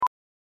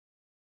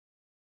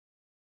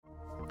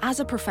As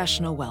a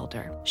professional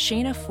welder,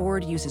 Shayna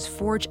Ford uses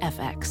Forge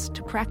FX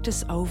to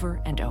practice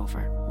over and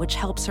over, which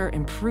helps her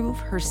improve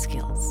her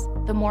skills.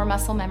 The more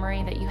muscle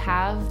memory that you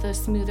have, the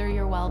smoother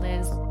your weld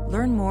is.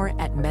 Learn more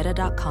at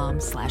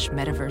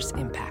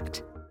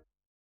meta.com/metaverseimpact.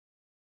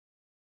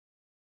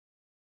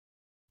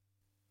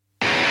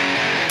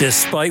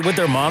 Despite what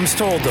their moms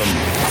told them,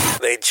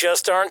 they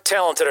just aren't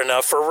talented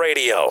enough for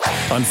radio.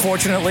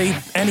 Unfortunately,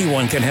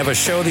 anyone can have a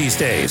show these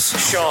days.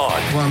 Sean.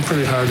 Well, I'm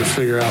pretty hard to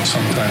figure out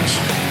sometimes.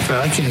 In fact,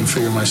 I can't even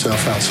figure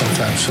myself out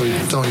sometimes, so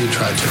don't you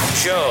try to.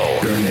 Joe.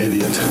 You're an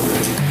idiot.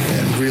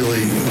 And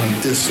really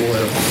a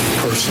disloyal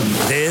person.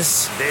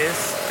 This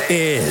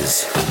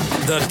is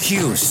the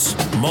Cuse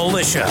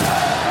Militia.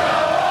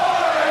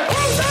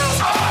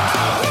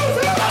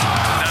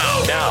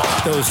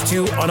 Those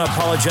two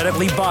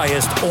unapologetically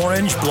biased,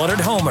 orange-blooded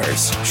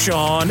homers,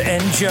 Sean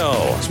and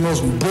Joe. It's the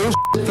most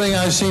bullshit thing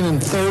I've seen in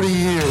 30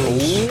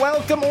 years.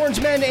 Welcome, orange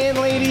men and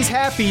ladies.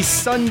 Happy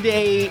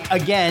Sunday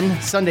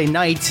again, Sunday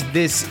night.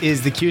 This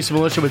is the Cuse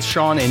Militia with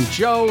Sean and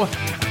Joe.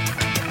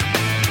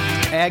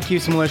 At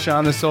Cuse Militia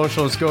on the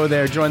socials. Go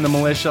there, join the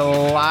militia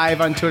live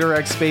on Twitter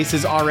X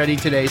Spaces already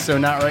today, so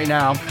not right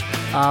now.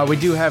 We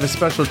do have a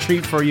special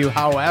treat for you,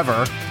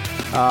 however.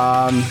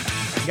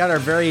 We got our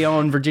very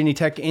own Virginia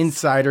Tech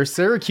insider,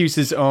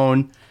 Syracuse's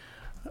own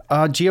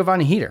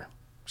Giovanni Heater.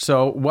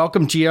 So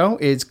welcome,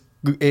 Gio. It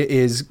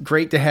is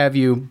great to have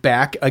you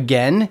back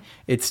again.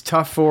 It's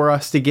tough for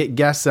us to get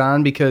guests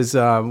on because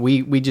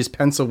we just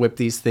pencil whip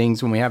these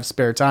things when we have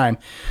spare time.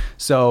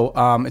 So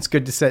it's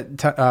good to set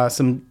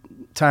some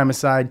time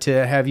aside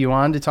to have you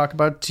on to talk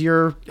about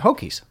your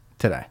Hokies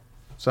today.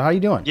 So how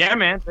you doing? Yeah,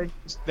 man.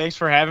 Thanks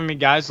for having me,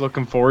 guys.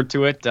 Looking forward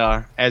to it.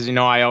 As you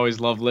know, I always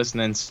love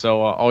listening,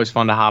 so always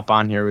fun to hop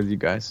on here with you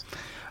guys.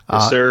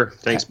 Yes, sir.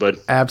 Thanks, bud.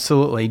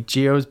 Absolutely.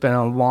 Gio's been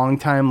a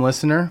long-time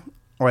listener,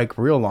 like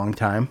real long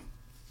time.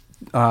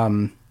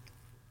 Where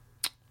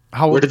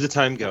did the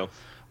time go?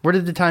 Where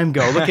did the time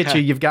go? Look at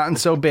you. You've gotten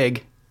so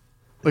big.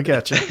 Look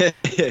at you.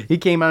 He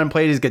came on and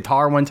played his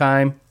guitar one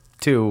time,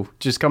 too.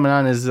 Just coming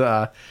on as...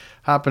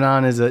 hopping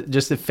on as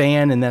just a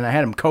fan, and then I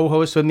had him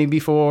co-host with me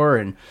before,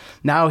 and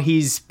now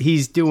he's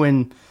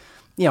doing,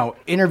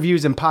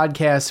 interviews and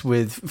podcasts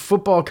with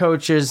football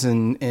coaches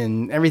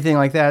and everything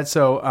like that.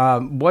 So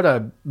what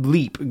a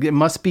leap. It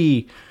must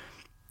be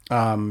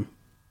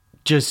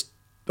just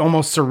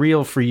almost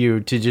surreal for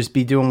you to just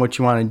be doing what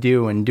you want to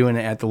do and doing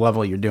it at the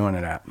level you're doing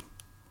it at.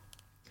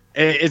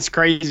 It's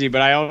crazy,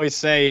 but I always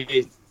say,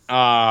 you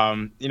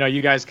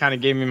guys kind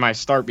of gave me my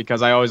start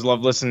because I always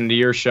love listening to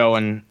your show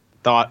and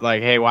thought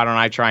like, hey, why don't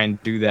I try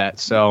and do that?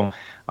 So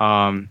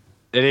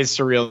it is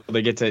surreal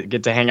to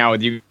get to hang out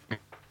with you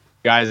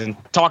guys and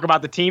talk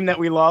about the team that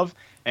we love,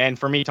 and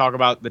for me talk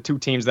about the two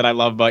teams that I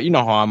love. But you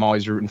know how I'm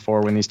always rooting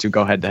for when these two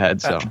go head to head.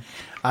 So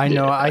I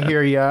know, yeah. I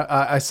hear you.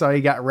 I saw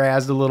you got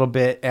razzed a little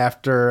bit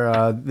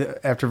after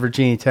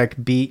Virginia Tech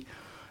beat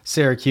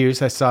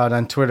Syracuse. I saw it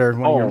on Twitter.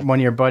 One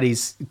of your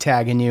buddies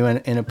tagging you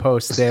in a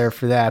post there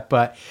for that.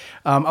 But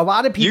a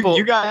lot of people,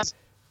 you guys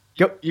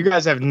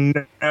have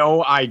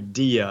no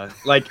idea.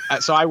 Like,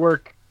 so I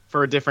work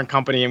for a different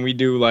company and we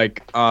do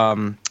like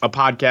a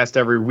podcast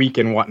every week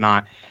and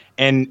whatnot.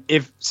 And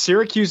if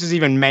Syracuse is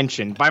even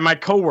mentioned by my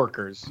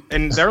coworkers,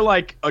 and they're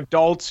like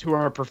adults who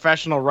are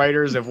professional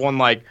writers, have won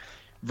like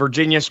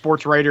Virginia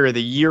Sports Writer of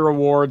the Year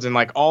awards and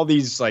like all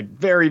these like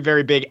very,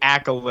 very big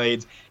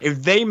accolades.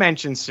 If they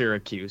mention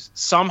Syracuse,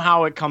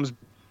 somehow it comes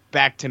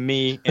back to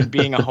me and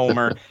being a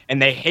homer,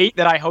 and they hate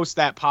that I host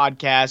that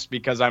podcast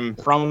because I'm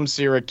from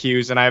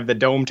Syracuse and I have the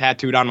dome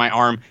tattooed on my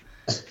arm.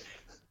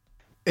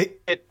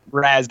 It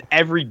razzed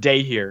every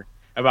day here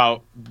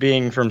about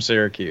being from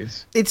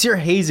Syracuse. It's your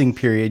hazing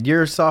period.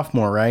 You're a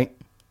sophomore, right?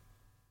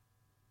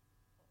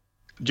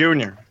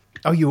 Junior.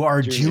 Oh, you are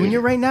a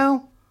junior right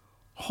now?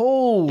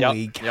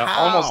 Holy cow. Yep,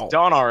 almost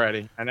done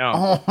already. I know.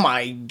 Oh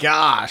my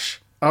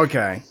gosh.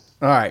 Okay.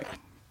 All right.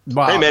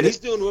 Wow. Hey man, he's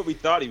doing what we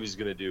thought he was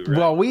going to do. Right?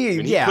 Well,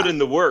 he put in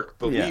the work,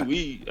 but we knew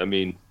he was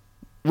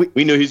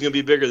going to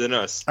be bigger than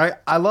us.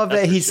 I love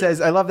that he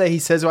says. I love that he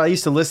says. Well, I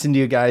used to listen to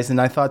you guys,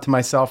 and I thought to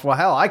myself, well,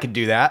 hell, I could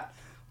do that.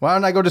 Why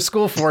don't I go to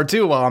school for it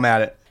too while I'm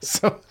at it?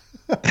 So,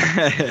 so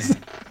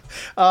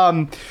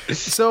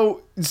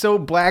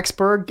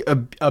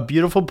Blacksburg, a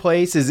beautiful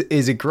place.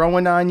 Is it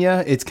growing on you?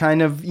 It's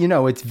kind of,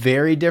 it's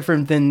very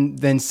different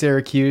than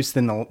Syracuse,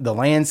 than the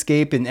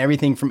landscape and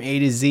everything from A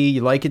to Z. You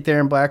like it there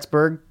in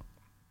Blacksburg?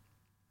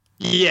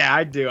 Yeah,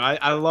 I do.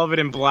 I love it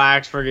in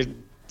Blacksburg.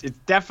 It's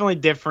definitely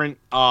different.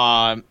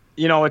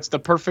 It's the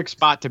perfect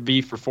spot to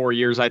be for 4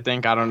 years, I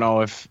think. I don't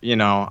know if,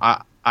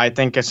 I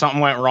think if something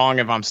went wrong,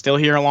 if I'm still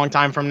here a long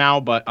time from now,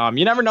 but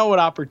you never know what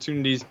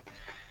opportunities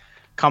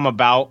come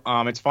about.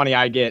 It's funny,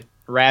 I get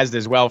razzed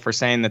as well for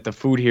saying that the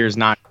food here is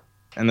not,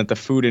 and that the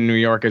food in New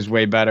York is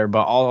way better,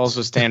 but I'll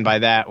also stand by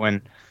that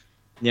when,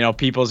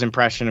 people's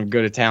impression of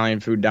good Italian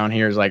food down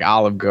here is like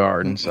Olive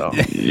Garden. So,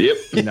 yep.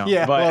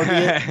 Yeah, but,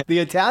 well, the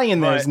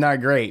Italian there is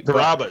not great.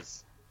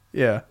 Brabas.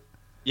 Yeah.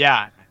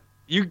 Yeah.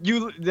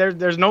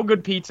 There's no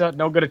good pizza,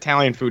 no good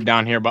Italian food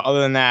down here, but other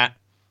than that,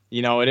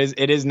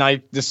 It is nice.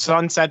 The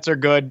sunsets are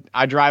good.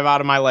 I drive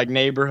out of my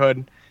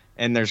neighborhood,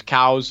 and there's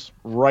cows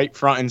right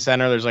front and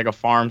center. There's a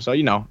farm, so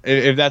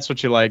if that's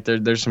what you like,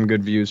 there's some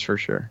good views for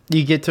sure.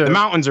 You get to the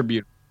mountains are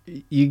beautiful.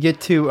 You get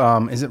to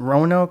is it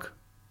Roanoke?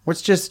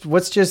 What's just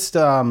southeast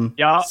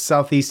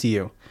of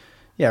you?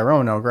 Yeah,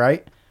 Roanoke,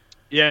 right?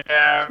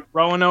 Yeah,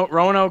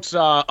 Roanoke's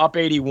up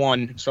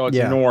 81, so it's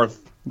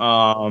north.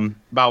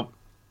 About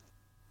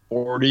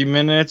 40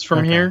 minutes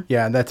from here.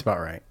 Yeah, that's about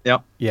right.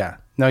 Yep. Yeah.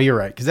 No, you're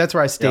right, because that's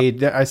where I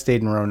stayed. Yep. I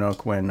stayed in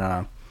Roanoke when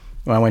I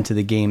went to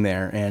the game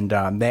there, and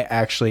they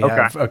actually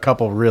have a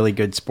couple really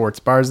good sports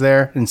bars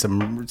there and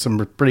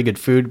some pretty good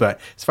food. But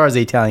as far as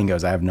the Italian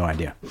goes, I have no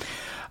idea.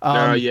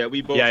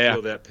 We both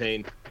feel that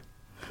pain.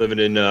 Living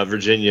in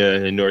Virginia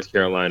and North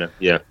Carolina,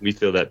 we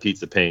feel that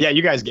pizza pain. Yeah,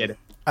 you guys get it.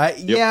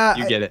 You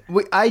get it.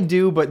 I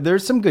do, but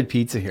there's some good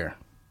pizza here.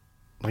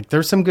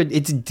 There's some good.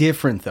 It's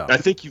different though. I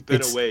think you've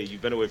been away.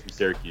 You've been away from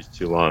Syracuse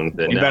too long. You've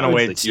been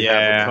away. You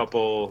have a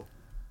couple.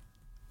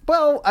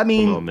 Well, I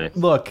mean,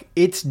 look,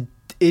 it's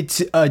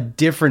a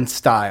different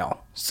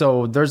style.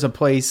 So there's a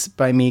place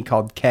by me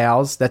called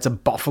Cal's. That's a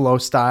buffalo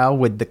style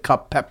with the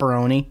cup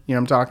pepperoni. You know what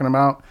I'm talking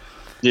about?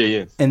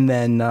 Yeah. And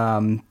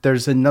then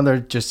there's another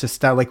just a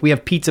style we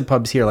have pizza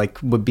pubs here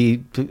would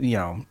be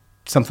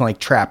something like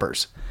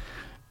Trappers,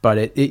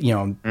 but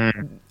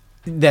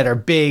that are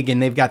big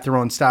and they've got their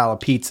own style of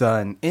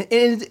pizza and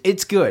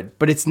it's good,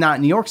 but it's not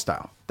New York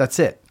style. That's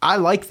it. I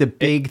like the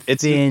big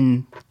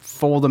thin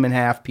fold them in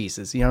half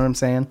pieces. You know what I'm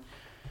saying?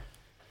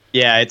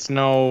 Yeah, it's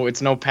no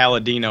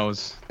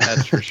Paladinos,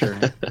 that's for sure.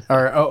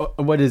 Or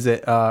what is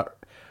it?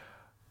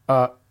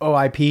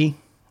 OIP,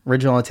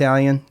 original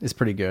Italian, is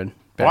pretty good.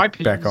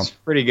 OIP is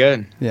pretty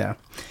good. Yeah.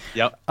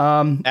 Yep.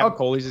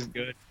 Apicoli's is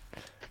good.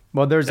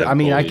 Well, there's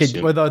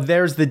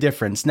there's the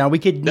difference. Now we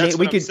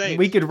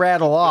could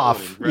rattle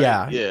off.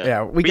 Right?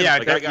 Yeah. I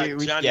got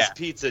Johnny's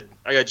Pizza.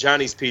 I got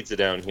Johnny's Pizza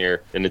down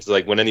here, and it's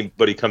when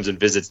anybody comes and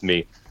visits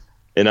me,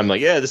 and I'm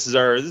like, this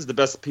is the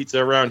best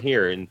pizza around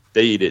here, and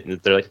they eat it, and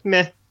they're like,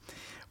 meh.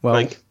 Well,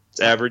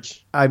 it's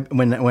average.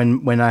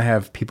 When I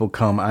have people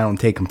come, I don't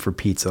take them for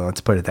pizza.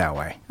 Let's put it that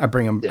way. I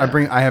bring them. Yeah.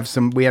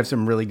 We have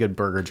some really good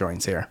burger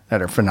joints here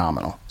that are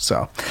phenomenal.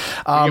 So,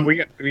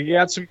 we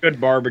got some good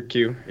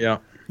barbecue. Yeah.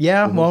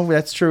 Yeah, well,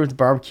 that's true. The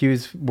barbecue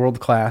is world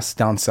class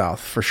down south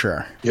for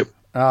sure. Yep.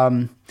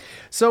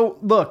 So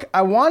look,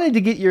 I wanted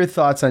to get your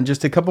thoughts on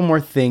just a couple more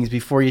things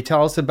before you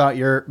tell us about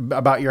your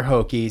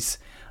Hokies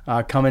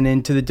coming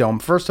into the Dome.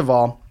 First of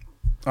all,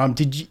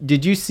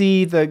 did you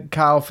see the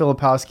Kyle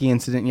Filipowski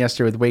incident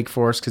yesterday with Wake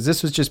Forest? Because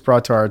this was just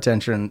brought to our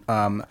attention.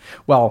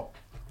 Well,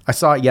 I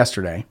saw it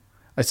yesterday.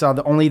 I saw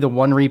only the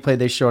one replay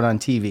they showed on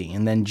TV,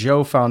 and then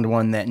Joe found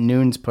one that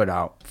Noons put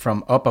out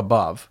from up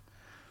above.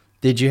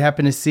 Did you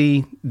happen to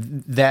see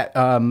that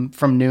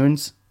from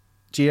Noons,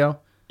 Gio?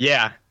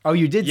 Yeah. Oh,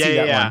 you did see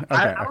that one.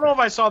 Okay, I don't know if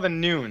I saw the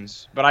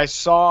Noons, but I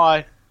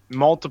saw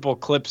multiple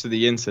clips of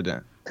the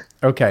incident.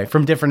 Okay,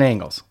 from different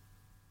angles.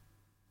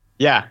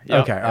 Yeah.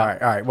 Okay. All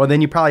right. Well,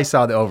 then you probably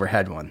saw the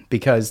overhead one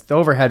because the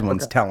overhead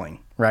one's telling,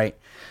 right?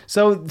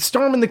 So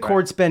storming the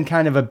court's been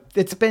kind of a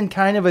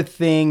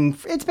thing.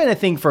 It's been a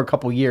thing for a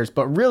couple years,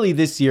 but really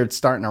this year it's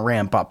starting to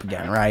ramp up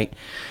again, right?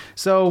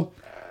 So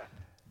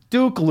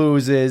Duke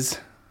loses.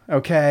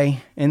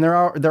 Okay, and they're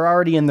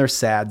already in their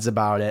sads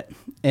about it,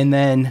 and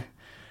then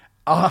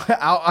out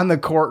on the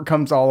court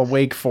comes all of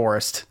Wake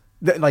Forest,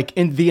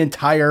 in the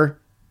entire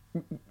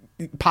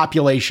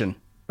population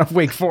of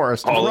Wake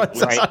Forest, all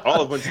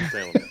of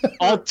Winston-Salem,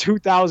 all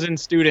 2,000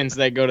 students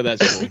that go to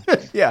that school.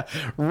 Yeah,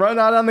 run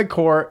out on the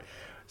court.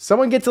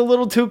 Someone gets a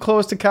little too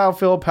close to Kyle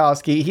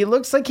Filipowski. He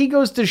looks like he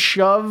goes to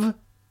shove,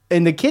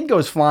 and the kid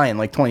goes flying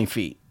 20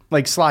 feet.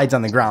 Slides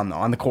on the ground though,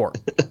 on the court.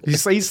 He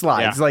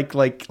slides like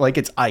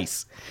it's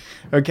ice.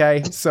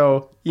 Okay,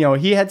 so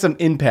he had some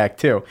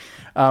impact too.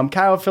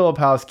 Kyle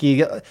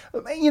Filipowski,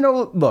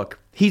 look,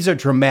 he's a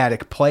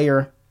dramatic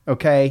player.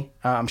 Okay,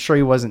 I'm sure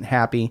he wasn't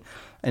happy,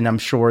 and I'm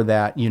sure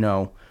that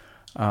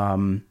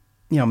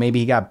maybe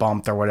he got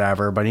bumped or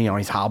whatever, but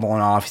he's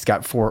hobbling off. He's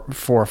got four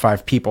or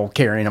five people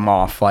carrying him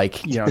off,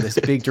 this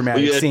big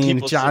dramatic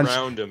scene.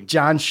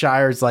 John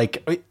Shire's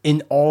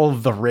in all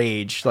of the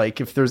rage.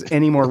 If there's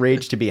any more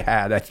rage to be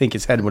had, I think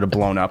his head would have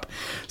blown up.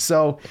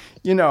 So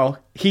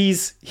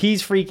he's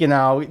freaking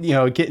out.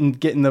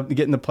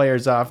 Getting the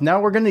players off.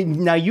 Now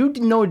you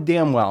know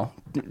damn well,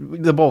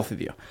 the both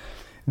of you,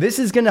 this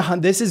is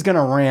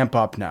gonna ramp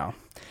up now,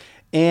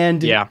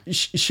 and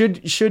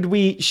should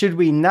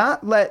we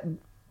not let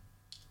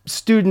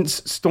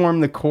students storm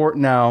the court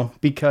now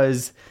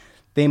because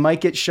they might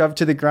get shoved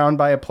to the ground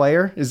by a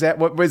player? Was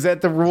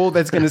that the rule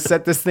that's going to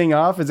set this thing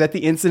off? Is that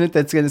the incident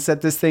that's going to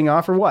set this thing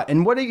off, or what?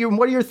 And what are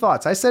your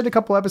thoughts? I said a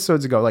couple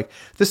episodes ago,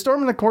 the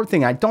storming the court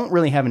thing, I don't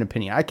really have an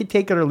opinion. I could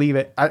take it or leave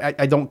it.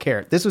 I don't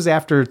care. This was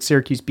after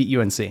Syracuse beat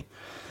UNC,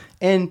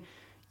 and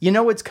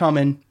it's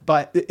coming.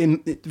 But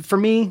for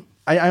me,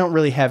 I don't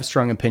really have a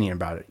strong opinion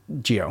about it,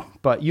 Gio.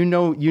 But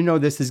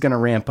this is going to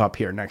ramp up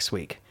here next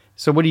week.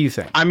 So what do you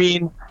think? I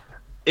mean,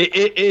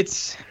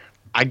 it's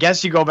I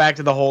guess you go back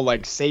to the whole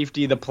like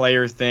safety, the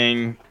player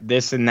thing,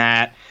 this and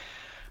that.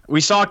 We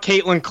saw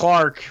Caitlin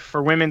Clark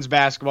for women's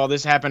basketball.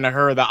 This happened to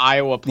her, the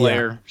Iowa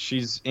player. Yeah.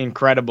 She's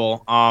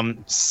incredible.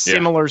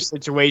 Similar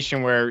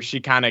situation where she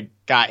kind of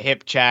got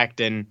hip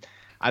checked, and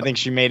I think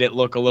she made it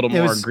look a little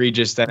more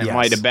egregious than it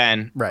might have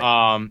been.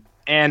 Right.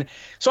 And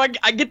so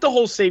I get the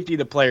whole safety of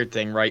the player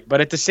thing, right?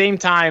 But at the same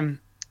time,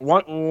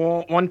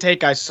 one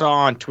take I saw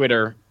on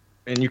Twitter,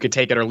 and you could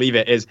take it or leave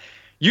it, is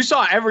you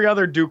saw every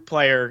other Duke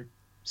player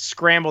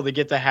scramble to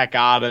get the heck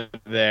out of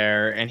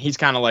there, and he's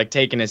kind of like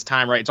taking his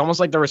time, right? It's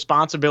almost like the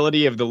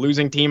responsibility of the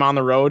losing team on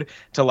the road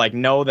to like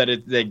know that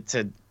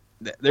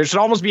there should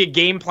almost be a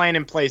game plan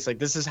in place. Like,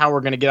 this is how we're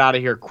going to get out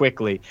of here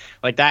quickly.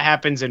 Like that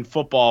happens in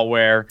football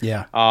where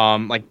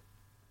like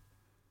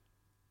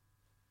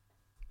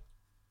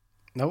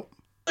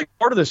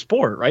part of the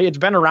sport, right? It's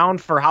been around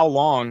for how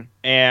long,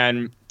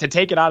 and to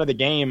take it out of the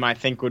game, I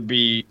think would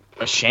be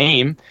a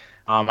shame.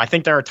 I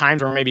think there are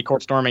times where maybe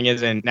court storming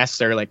isn't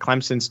necessary. Like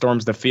Clemson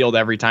storms the field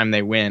every time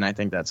they win. I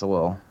think that's a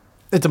little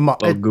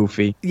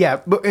goofy.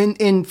 Yeah, but in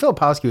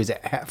Filipowski was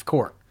at half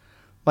court.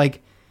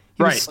 Like,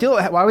 he was still.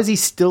 Why was he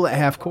still at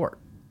half court?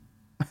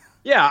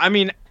 Yeah, I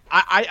mean,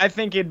 I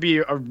think it'd be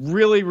a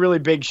really, really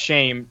big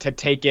shame to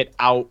take it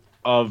out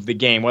of the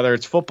game, whether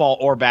it's football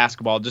or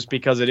basketball, just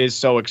because it is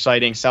so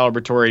exciting,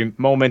 celebratory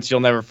moments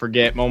you'll never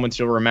forget, moments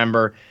you'll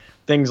remember,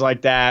 things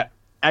like that.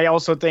 I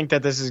also think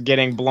that this is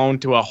getting blown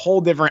to a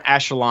whole different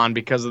echelon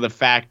because of the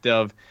fact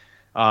of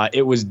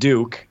it was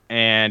Duke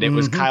and it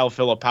was Kyle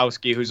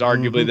Filipowski, who's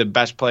arguably the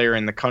best player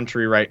in the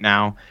country right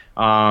now.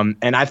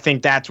 And I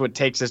think that's what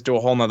takes us to a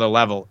whole nother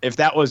level. If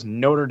that was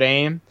Notre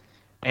Dame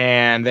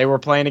and they were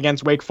playing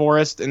against Wake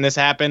Forest and this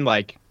happened,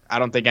 like, I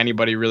don't think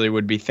anybody really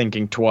would be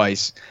thinking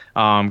twice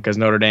because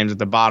Notre Dame's at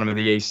the bottom of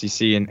the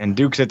ACC and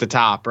Duke's at the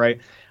top, right?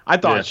 I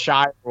thought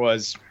Shire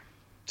was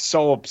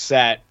so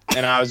upset,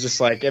 and I was just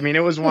like, I mean,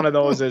 it was one of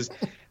those is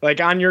like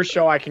on your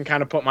show I can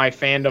kind of put my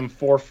fandom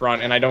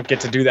forefront, and I don't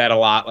get to do that a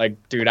lot. Like,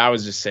 dude, I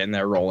was just sitting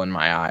there rolling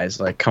my eyes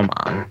like, come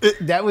on.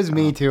 That was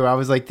me too. I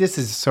was like, this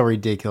is so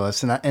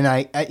ridiculous, and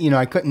I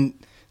I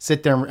couldn't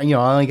sit there, I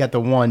only got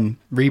the one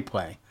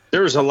replay.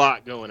 There was a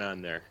lot going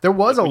on there. There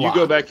was a lot. When you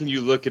go back and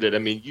you look at it, I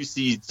mean, you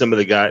see some of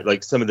the guys,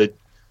 like some of the,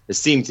 it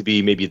seemed to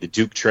be maybe the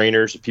Duke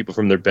trainers, people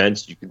from their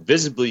bench. You can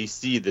visibly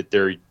see that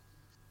they're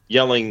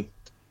yelling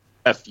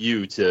F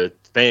you to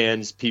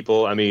fans,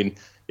 people. I mean,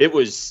 it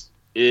was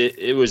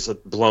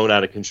blown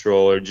out of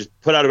control or just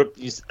put out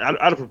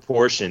of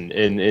proportion.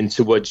 And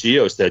to what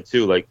Gio said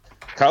too, like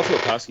Kyle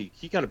Filipowski,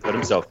 he kind of put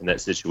himself in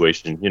that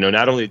situation.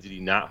 Not only did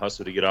he not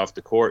hustle to get off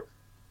the court,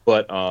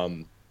 but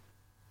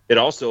it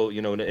also,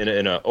 in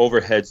an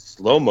overhead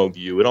slow-mo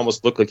view, it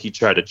almost looked like he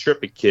tried to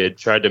trip a kid,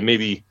 tried to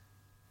maybe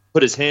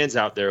put his hands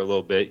out there a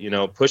little bit,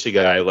 push a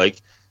guy.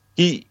 Like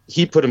he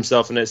put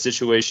himself in that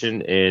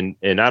situation,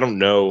 and I don't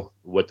know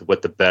what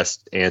the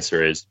best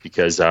answer is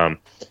because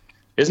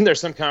isn't there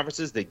some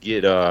conferences that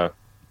get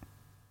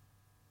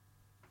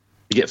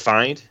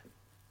fined?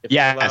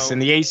 Yes,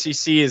 and the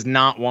ACC is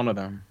not one of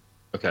them.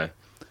 Okay.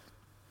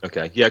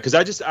 Yeah, because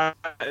I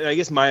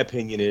guess my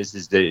opinion is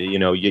that,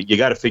 you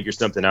got to figure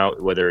something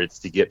out, whether it's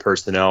to get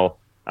personnel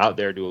out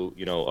there to,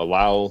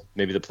 allow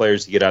maybe the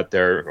players to get out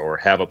there or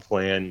have a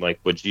plan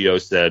like what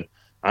Gio said.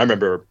 I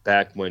remember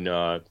back when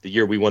the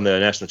year we won the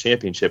national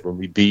championship when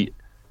we beat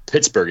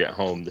Pittsburgh at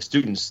home, the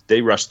students,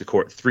 they rushed the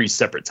court 3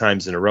 separate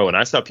times in a row, and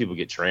I saw people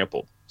get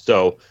trampled.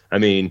 So, I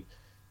mean,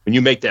 when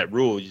you make that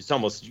rule,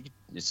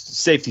 it's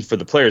safety for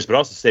the players, but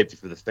also safety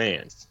for the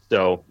fans.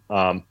 So,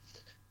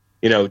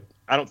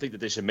 I don't think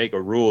that they should make a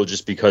rule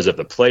just because of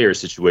the player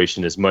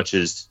situation as much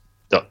as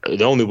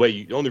the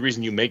only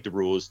reason you make the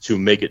rule is to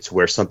make it to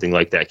where something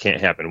like that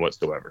can't happen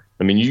whatsoever.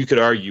 I mean, you could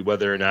argue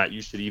whether or not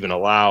you should even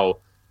allow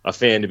a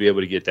fan to be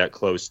able to get that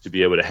close to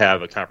be able to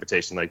have a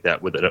confrontation like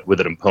that with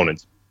an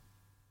opponent's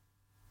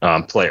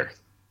player.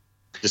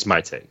 Just my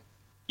take.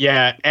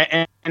 Yeah,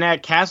 and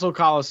at Castle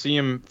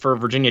Coliseum for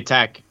Virginia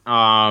Tech,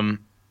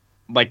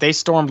 like they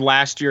stormed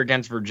last year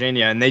against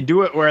Virginia, and they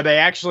do it where they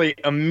actually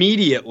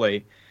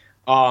immediately –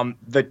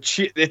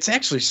 it's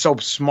actually so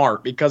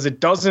smart because it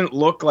doesn't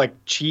look like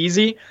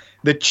cheesy.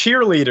 The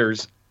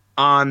cheerleaders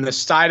on the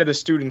side of the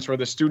students where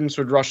the students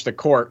would rush the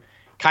court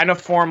kind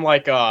of form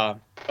like a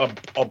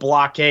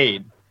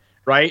blockade,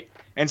 right?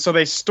 And so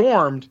they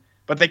stormed,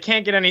 but they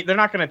can't get they're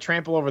not going to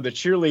trample over the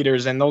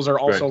cheerleaders, and those are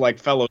also like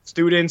fellow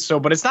students. So,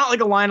 but it's not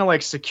like a line of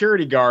like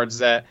security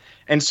guards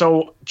and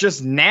so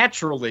just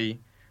naturally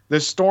the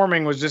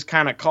storming was just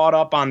kind of caught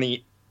up on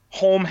the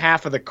home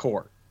half of the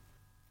court.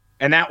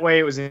 And that way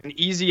it was an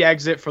easy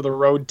exit for the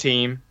road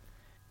team.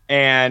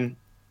 And,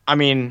 I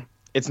mean,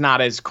 it's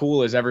not as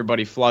cool as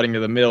everybody flooding to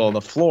the middle of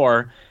the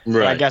floor. Right.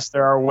 But I guess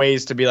there are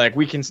ways to be like,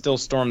 we can still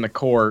storm the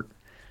court.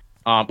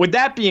 With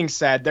that being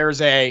said,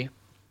 there's a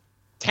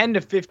 10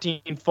 to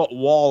 15-foot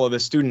wall of the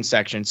student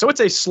section. So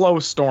it's a slow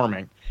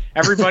storming.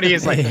 Everybody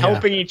is, like,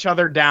 helping each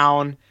other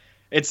down.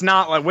 It's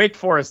not like Wake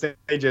Forest,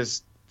 they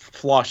just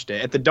flushed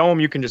it. At the Dome,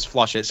 you can just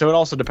flush it. So it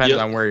also depends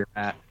on where you're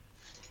at.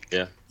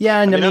 Yeah.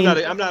 Yeah, and I mean,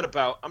 I'm not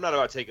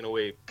about taking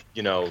away,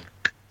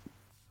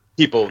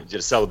 people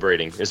just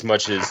celebrating as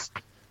much as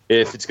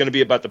if it's going to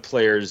be about the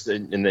players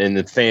and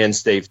the fan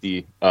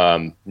safety.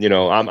 I'm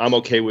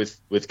okay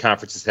with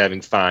conferences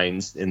having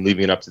fines and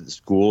leaving it up to the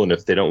school, and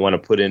if they don't want to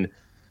put in,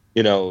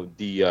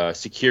 the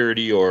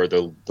security or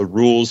the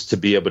rules to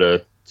be able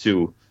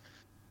to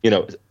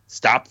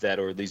stop that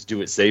or at least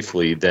do it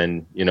safely,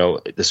 then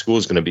the school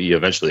is going to be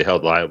eventually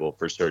held liable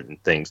for certain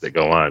things that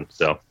go on.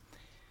 So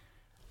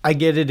I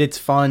get it. It's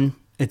fun.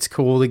 It's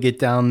cool to get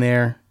down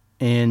there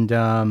and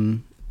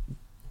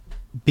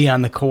be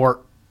on the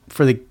court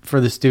for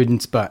the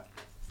students, but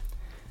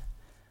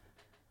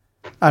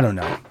I don't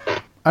know.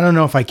 I don't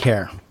know if I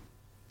care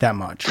that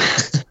much.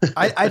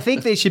 I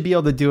think they should be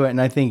able to do it,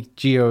 and I think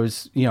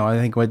Gio's, I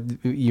think what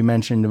you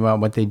mentioned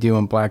about what they do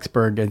in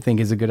Blacksburg, I think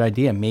is a good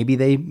idea.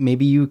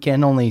 Maybe you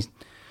can only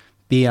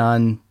be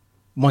on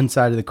one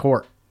side of the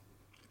court.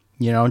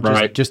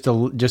 Just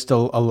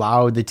to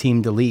allow the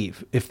team to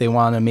leave if they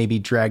want to maybe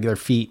drag their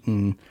feet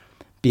and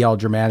be all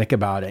dramatic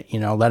about it.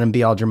 Let them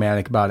be all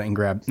dramatic about it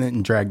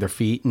and drag their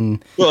feet.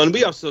 And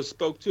we also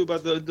spoke too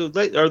about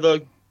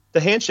the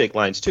handshake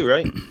lines too,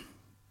 right?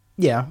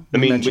 Yeah. I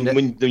mean,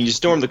 when you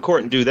storm the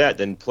court and do that,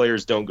 then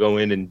players don't go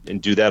in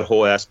and do that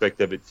whole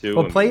aspect of it too.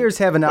 Well, players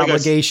have an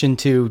obligation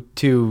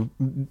to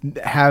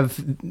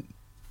have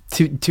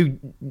to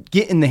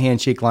get in the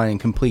handshake line and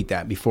complete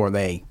that before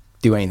they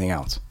do anything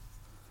else.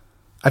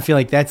 I feel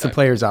like that's the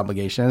player's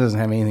obligation. That doesn't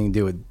have anything to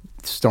do with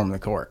storming the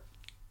court.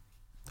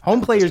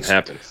 Home players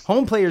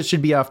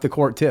should be off the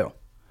court too.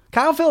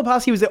 Kyle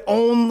Filipowski was the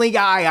only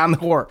guy on the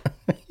court.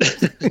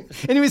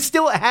 And he was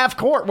still at half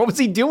court. What was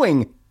he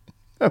doing?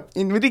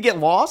 Did he get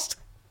lost?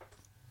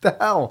 The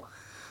hell?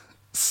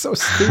 So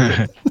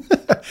stupid.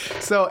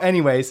 So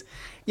anyways,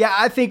 yeah,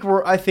 I think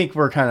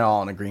we're kind of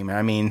all in agreement.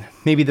 I mean,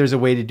 maybe there's a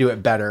way to do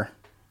it better.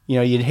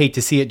 You'd hate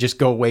to see it just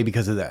go away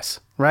because of this,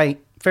 right?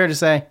 Fair to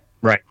say?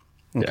 Right.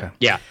 Okay.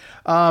 Yeah.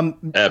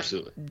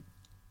 Absolutely.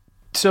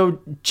 So,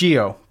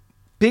 Gio,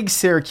 big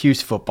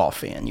Syracuse football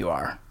fan you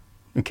are,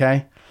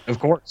 okay? Of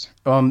course.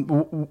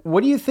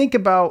 What do you think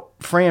about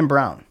Fran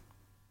Brown?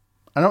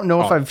 I don't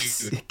know if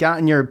I've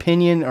gotten your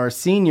opinion or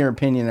seen your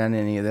opinion on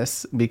any of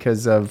this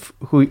because of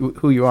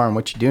who you are and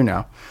what you do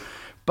now.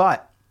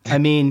 But, I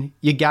mean,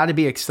 you got to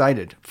be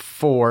excited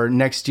for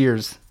next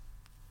year's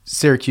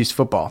Syracuse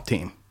football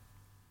team.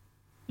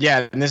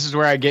 Yeah, and this is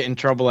where I get in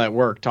trouble at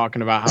work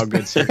talking about how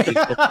good Syracuse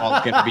football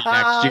is going to be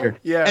next year.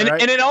 Yeah, and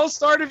right? it all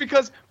started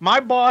because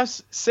my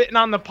boss sitting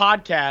on the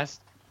podcast,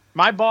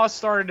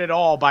 started it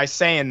all by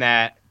saying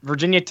that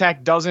Virginia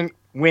Tech doesn't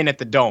win at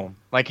the Dome.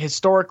 Like,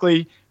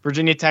 historically,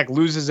 Virginia Tech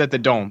loses at the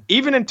Dome.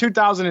 Even in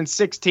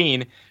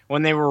 2016,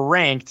 when they were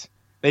ranked,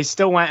 they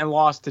still went and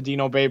lost to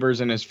Dino Babers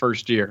in his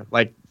first year.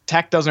 Like,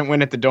 Tech doesn't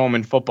win at the Dome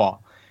in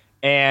football.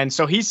 And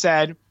so he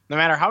said, no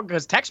matter how,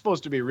 because Tech's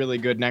supposed to be really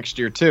good next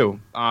year too.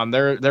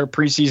 They're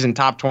preseason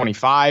top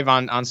 25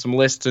 on some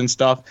lists and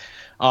stuff.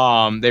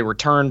 They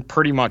return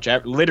pretty much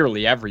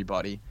literally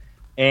everybody,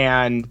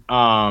 and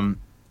that's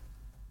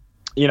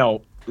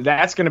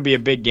going to be a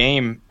big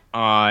game.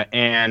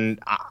 And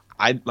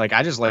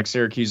I just like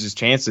Syracuse's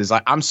chances.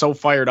 I'm so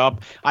fired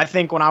up. I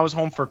think when I was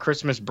home for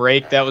Christmas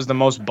break, that was the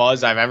most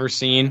buzz I've ever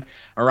seen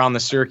around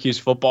the Syracuse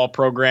football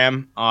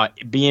program.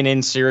 Being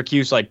in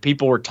Syracuse, like,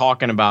 people were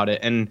talking about it,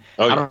 and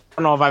I don't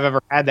know if I've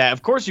ever had that.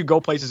 Of course, you go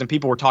places and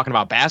people were talking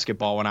about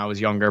basketball when I was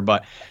younger,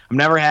 but I've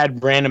never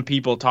had random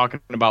people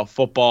talking about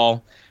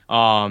football.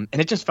 And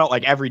it just felt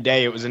like every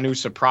day it was a new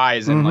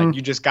surprise, and like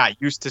you just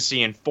got used to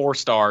seeing 4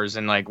 stars,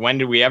 and like, when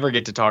did we ever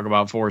get to talk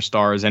about 4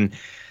 stars? And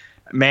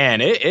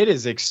man, it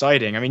is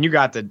exciting. I mean, you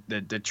got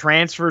the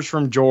transfers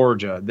from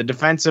Georgia, the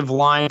defensive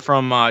line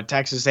from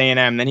Texas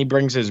A&M. Then he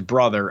brings his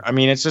brother. I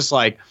mean, it's just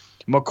like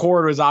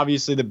McCord was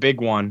obviously the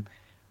big one.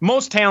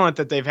 Most talent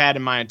that they've had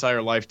in my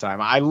entire lifetime.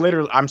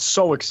 I'm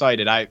so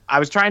excited. I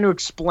was trying to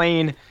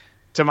explain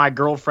to my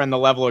girlfriend the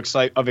level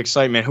of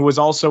excitement, who was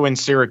also in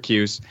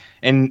Syracuse,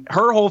 and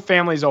her whole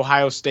family's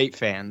Ohio State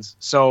fans.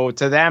 So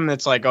to them,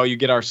 it's like, oh, you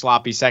get our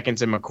sloppy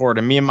seconds in McCord.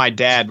 And me and my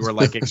dad were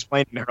like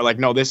explaining to her, like,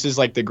 no, this is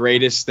like the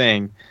greatest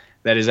thing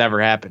that has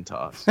ever happened to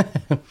us.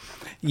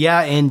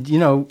 Yeah, and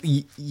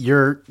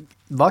you're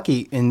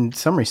lucky in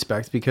some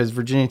respects because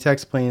Virginia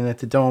Tech's playing at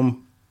the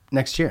Dome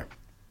next year,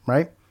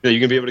 right? Yeah, you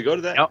gonna be able to go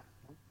to that? Yep.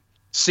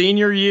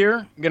 Senior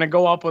year, gonna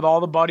go up with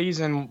all the buddies,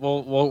 and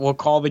we'll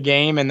call the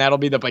game, and that'll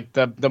be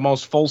the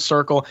most full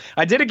circle.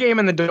 I did a game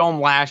in the Dome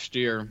last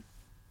year,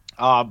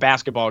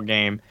 basketball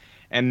game,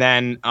 and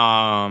then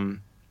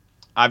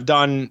I've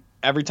done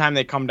every time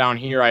they come down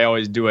here, I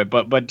always do it.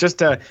 But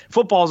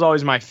football is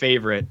always my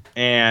favorite,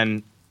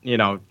 and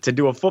to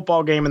do a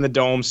football game in the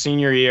Dome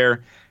senior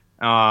year,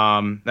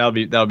 that'll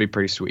be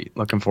pretty sweet.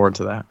 Looking forward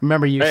to that.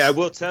 Remember you? Hey, I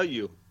will tell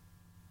you.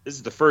 This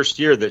is the first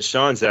year that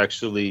Sean's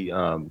actually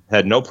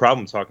had no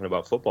problem talking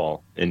about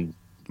football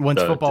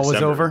once football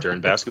was over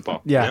during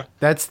basketball. Yeah,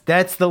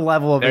 that's the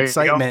level of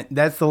excitement.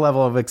 That's the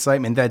level of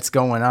excitement that's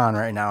going on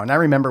right now. And I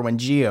remember when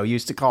Gio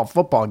used to call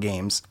football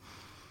games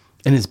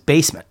in his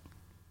basement.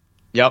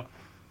 Yep.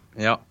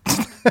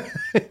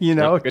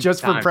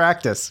 just for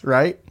practice,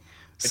 right?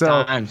 Good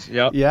times.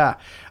 Yep. Yeah.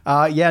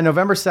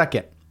 November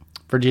 2nd,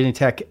 Virginia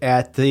Tech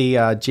at the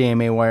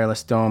JMA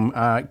Wireless Dome.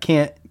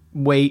 Can't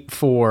wait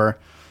for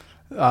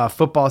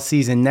football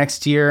season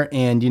next year.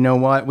 And you know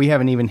what? We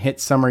haven't even hit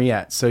summer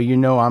yet. So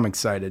I'm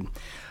excited.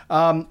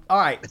 All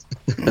right.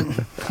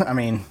 I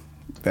mean,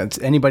 that's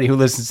anybody who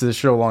listens to the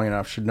show long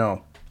enough should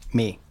know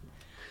me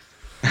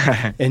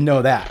and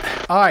know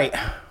that. All right.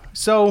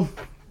 So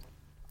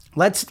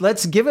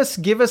let's give us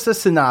a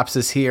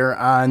synopsis here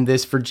on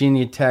this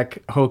Virginia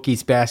Tech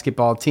Hokies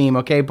basketball team.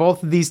 Okay,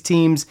 both of these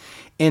teams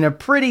in a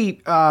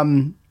pretty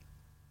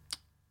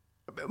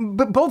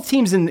but both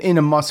teams in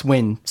a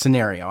must-win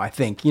scenario, I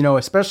think.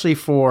 Especially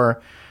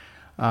for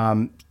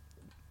I'd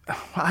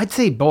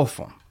say both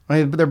of them. I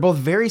mean, they're both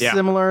very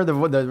similar.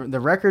 The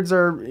records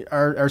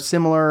are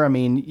similar. I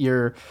mean,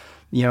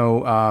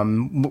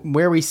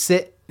 where we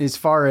sit as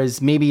far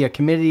as maybe a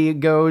committee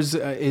goes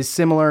is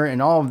similar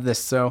in all of this.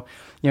 So,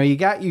 you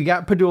got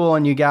Padula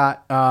and you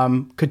got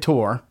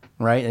Couture,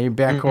 right? And your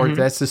backcourt,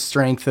 that's the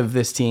strength of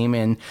this team.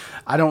 And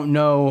I don't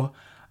know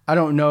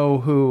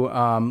who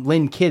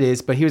Lynn Kidd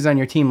is, but he was on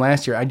your team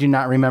last year. I do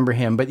not remember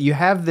him. But you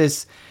have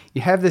this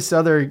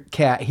other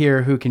cat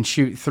here who can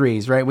shoot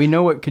threes, right? We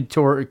know what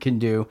Couture can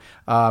do.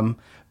 But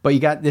you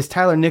got this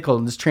Tyler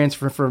Nichols, this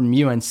transfer from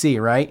UNC,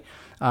 right?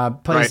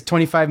 Plays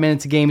 25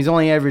 minutes a game. He's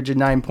only averaging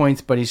 9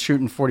 points, but he's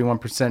shooting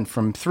 41%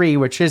 from three,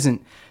 which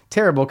isn't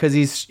terrible because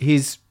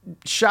he's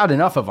shot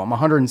enough of them,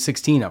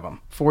 116 of them,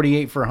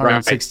 48 for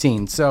 116.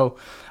 Right. So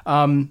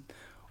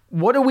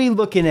what are we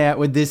looking at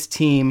with this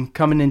team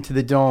coming into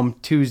the Dome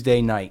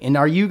Tuesday night? And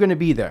are you going to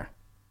be there?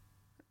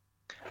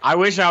 I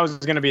wish I was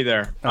going to be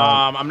there.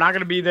 I'm not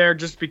going to be there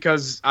just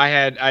because I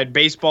had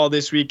baseball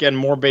this weekend,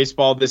 more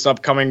baseball this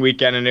upcoming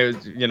weekend, and it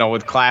was,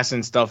 with class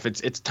and stuff,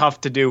 it's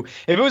tough to do.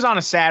 If it was on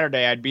a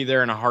Saturday, I'd be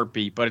there in a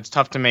heartbeat, but it's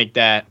tough to make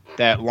that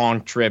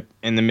long trip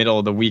in the middle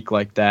of the week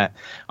like that.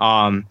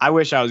 I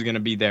wish I was going to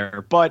be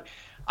there, but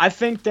I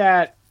think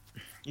that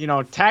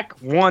Tech,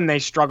 one, they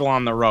struggle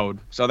on the road,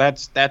 so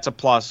that's a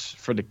plus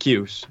for the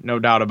Cuse, no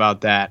doubt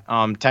about that.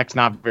 Tech's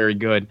not very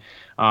good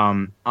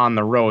on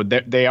the road.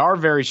 They are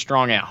very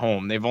strong at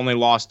home. They've only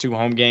lost 2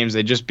 home games.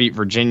 They just beat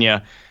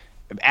Virginia,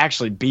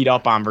 actually beat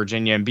up on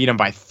Virginia and beat them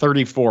by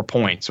 34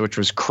 points, which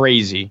was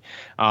crazy.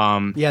 They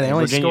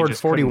only scored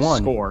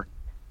 41. Score.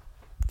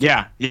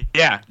 Yeah,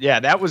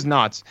 that was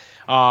nuts.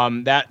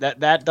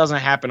 That doesn't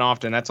happen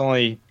often.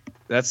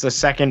 That's the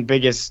second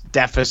biggest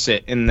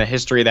deficit in the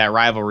history of that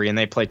rivalry, and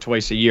they play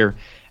twice a year,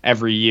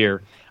 every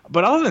year.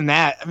 But other than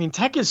that, I mean,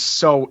 Tech is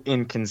so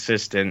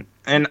inconsistent.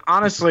 And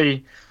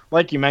honestly,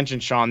 like you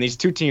mentioned, Sean, these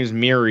two teams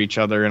mirror each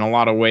other in a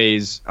lot of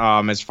ways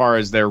as far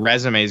as their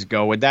resumes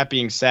go. With that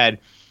being said,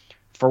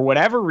 for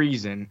whatever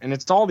reason, and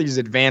it's all these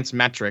advanced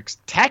metrics,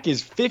 Tech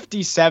is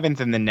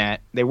 57th in the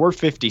net. They were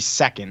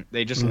 52nd.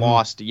 They just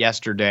lost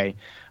yesterday.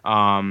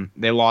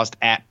 They lost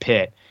at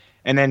Pitt.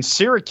 And then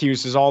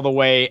Syracuse is all the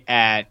way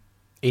at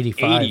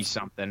 85.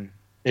 80-something.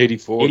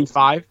 84.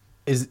 85?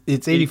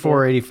 It's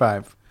 84 or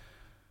 85.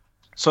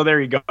 So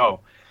there you go.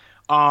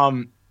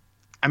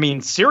 I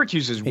mean,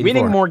 Syracuse is 84.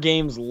 winning more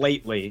games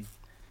lately.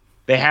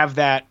 They have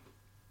that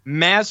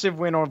massive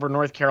win over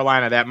North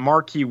Carolina, that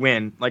marquee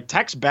win. Like,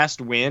 Tech's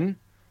best win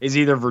is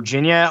either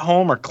Virginia at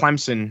home or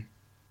Clemson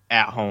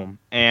at home.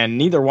 And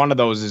neither one of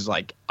those is,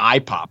 like,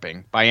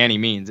 eye-popping by any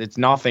means. It's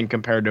nothing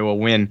compared to a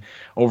win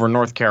over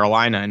North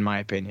Carolina, in my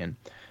opinion.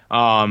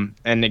 And,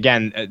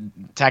 again,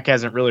 Tech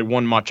hasn't really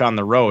won much on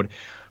the road.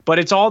 But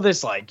it's all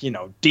this, like,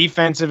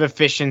 defensive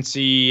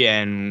efficiency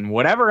and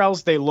whatever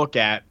else they look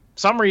at.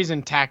 Some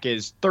reason Tech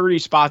is 30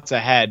 spots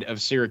ahead of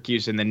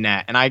Syracuse in the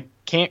net, and I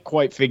can't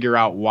quite figure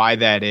out why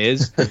that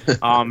is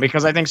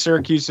because I think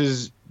Syracuse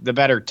is the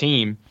better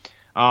team.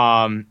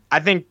 I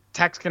think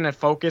Tech's going to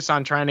focus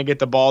on trying to get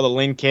the ball to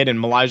Lynn Kidd and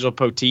Malijah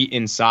Poteet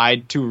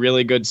inside, 2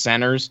 really good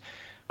centers.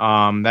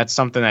 That's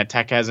something that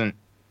Tech hasn't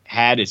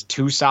had, is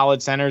 2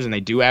 solid centers, and they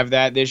do have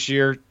that this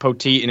year.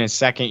 Poteet in his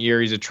second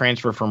year, he's a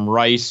transfer from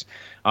Rice.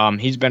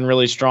 He's been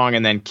really strong,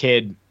 and then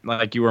Kidd,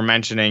 like you were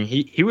mentioning,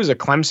 he was a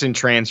Clemson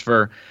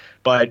transfer,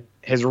 but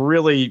has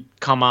really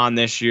come on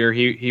this year.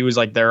 He was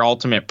like their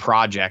ultimate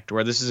project,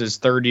 where this is his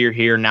 3rd year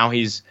here. Now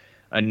he's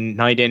a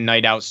night in,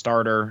 night out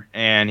starter,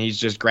 and he's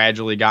just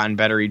gradually gotten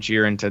better each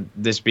year into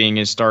this being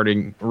his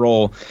starting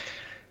role.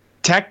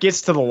 Tech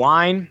gets to the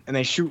line, and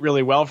they shoot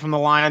really well from the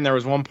line. There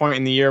was one point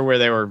in the year where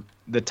they were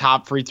the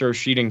top free throw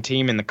shooting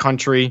team in the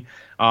country,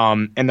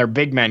 and their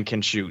big men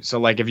can shoot. So,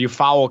 like, if you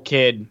foul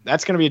Kidd,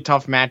 that's going to be a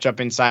tough matchup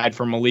inside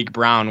for Malik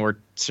Brown, where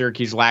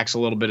Syracuse lacks a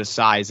little bit of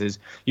size. Is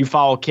you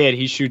foul Kidd,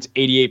 he shoots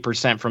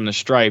 88% from the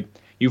stripe.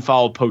 You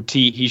foul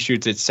Poteet, he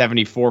shoots at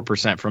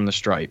 74% from the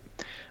stripe.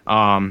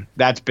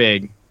 That's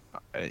big.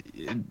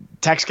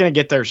 Tech's going to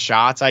get their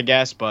shots, I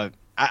guess, but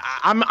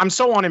I'm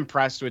so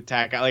unimpressed with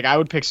Tech. I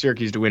would pick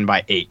Syracuse to win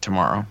by 8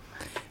 tomorrow.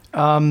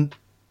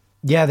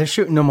 Yeah, they're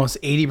shooting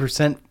almost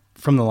 80%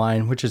 from the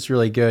line, which is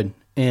really good.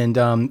 And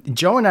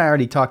Joe and I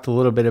already talked a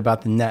little bit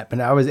about the net, but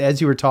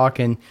as you were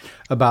talking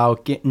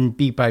about getting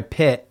beat by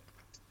Pitt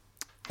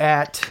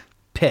at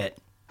Pitt,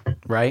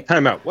 Right.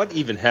 Timeout. What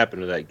even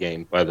happened to that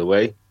game, by the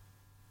way?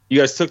 You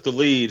guys took the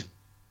lead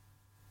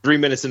 3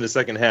 minutes in the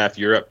second half.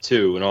 You're up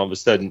 2, and all of a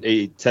sudden,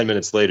 10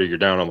 minutes later, you're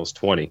down almost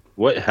 20.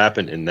 What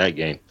happened in that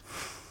game?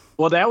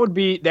 Well, that would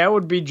be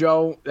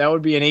Joe. That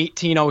would be an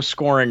 18-0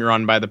 scoring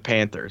run by the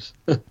Panthers.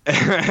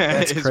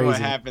 That's crazy.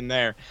 What happened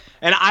there.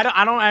 And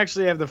I don't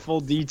actually have the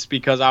full deets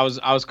because I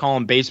was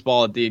calling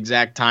baseball at the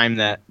exact time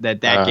that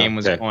game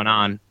was going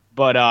on.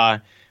 But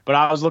I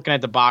was looking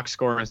at the box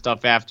score and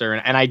stuff after,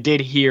 and I did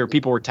hear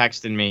people were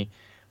texting me,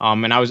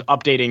 and I was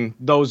updating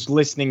those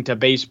listening to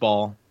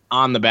baseball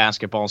on the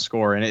basketball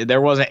score, and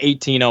there was an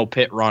 18-0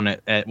 Pitt run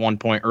at one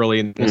point early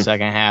in the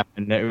second half,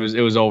 and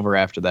it was over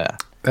after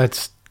that.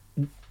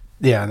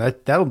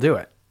 That'll do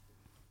it.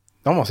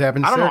 Almost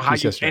happened. I don't know how an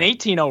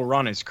 18-0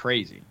 run is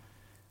crazy.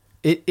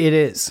 It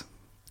is.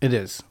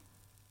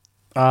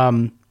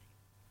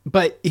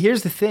 But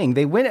here's the thing: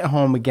 they win at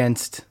home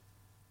against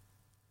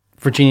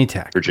Virginia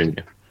Tech.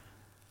 Virginia.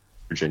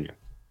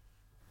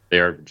 They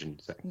are Virginia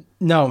Tech.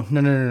 No.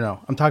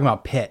 I'm talking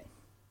about Pitt.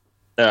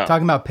 Oh.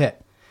 Talking about Pitt.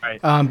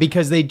 Right.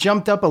 Because they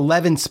jumped up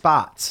 11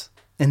 spots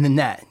in the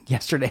net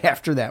yesterday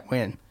after that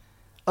win.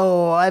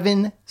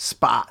 11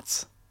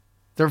 spots.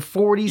 They're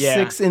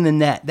 46 in the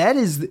net. That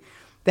is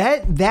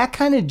that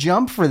kind of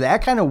jump for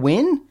that kind of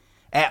win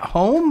at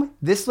home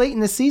this late in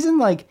the season.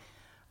 Like,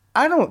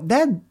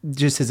 that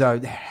just is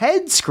a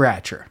head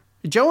scratcher.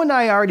 Joe and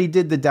I already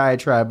did the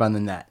diatribe on the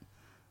net,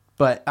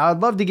 but I'd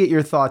love to get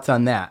your thoughts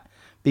on that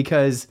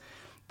because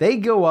they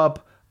go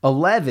up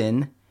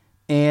 11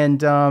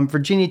 and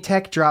Virginia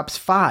Tech drops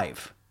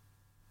 5.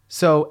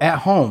 So at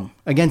home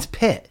against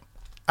Pitt,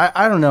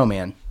 I don't know,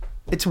 man.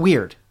 It's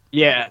weird.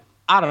 Yeah.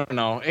 I don't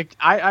know.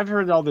 I've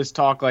heard all this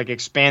talk, like,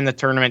 expand the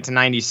tournament to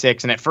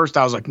 96, and at first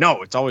I was like,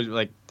 no, it's always,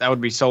 like, that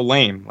would be so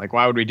lame. Like,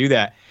 why would we do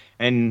that?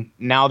 And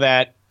now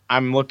that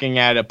I'm looking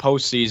at a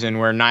postseason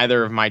where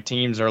neither of my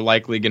teams are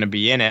likely going to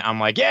be in it, I'm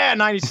like,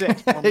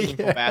 96, more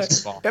meaningful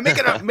basketball. Yeah, make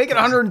it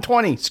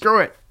 120.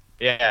 Screw it.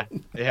 Yeah.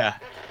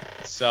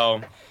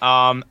 So,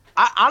 I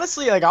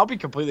honestly, like, I'll be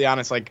completely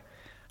honest, like,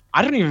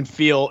 I don't even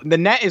feel the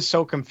net is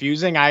so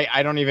confusing.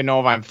 I don't even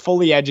know if I'm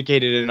fully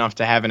educated enough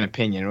to have an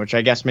opinion, which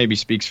I guess maybe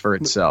speaks for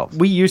itself.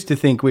 We used to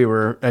think we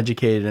were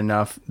educated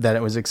enough that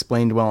it was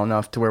explained well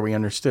enough to where we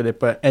understood it.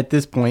 But at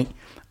this point,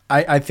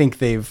 I think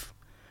they're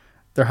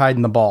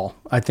hiding the ball.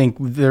 I think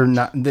they're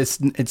not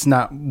it's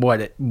not what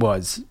it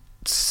was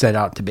set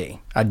out to be.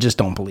 I just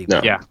don't believe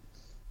it. Yeah.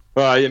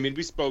 Well, I mean,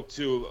 we spoke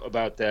too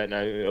about that.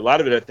 And a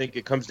lot of it, I think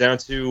it comes down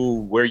to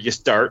where you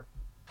start.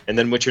 And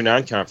then what your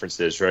non-conference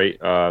is,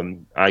 right?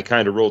 I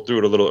kind of rolled through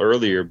it a little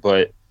earlier,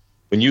 but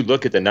when you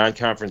look at the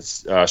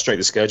non-conference strength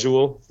of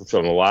schedule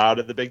from a lot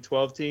of the Big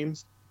 12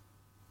 teams,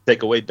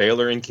 take away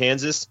Baylor and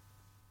Kansas,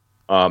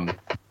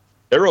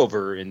 they're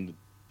over in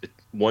the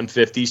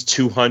 150s,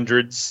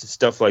 200s,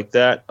 stuff like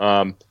that.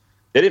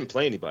 They didn't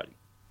play anybody.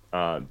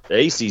 The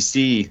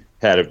ACC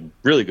had a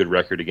really good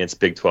record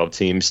against Big 12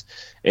 teams,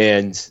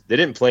 and they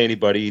didn't play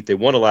anybody. They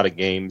won a lot of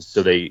games,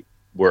 so they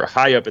were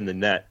high up in the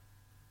net.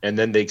 And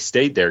then they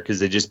stayed there because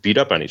they just beat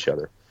up on each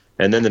other.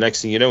 And then the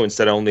next thing you know,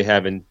 instead of only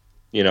having,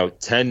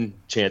 10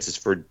 chances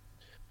for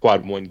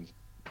quad 1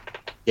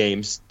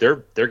 games,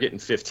 they're getting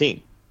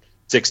 15,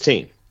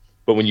 16.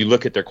 But when you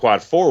look at their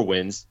quad 4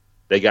 wins,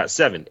 they got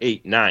 7,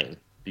 8, 9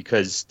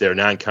 because their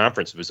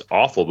non-conference was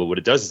awful. But what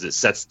it does is it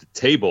sets the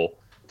table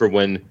for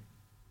when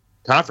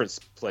conference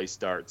play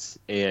starts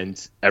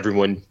and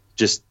everyone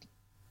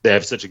they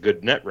have such a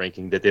good net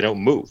ranking that they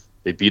don't move.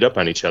 They beat up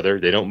on each other.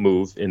 They don't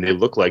move, and they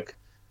look like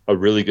a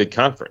really good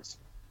conference.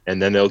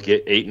 And then they'll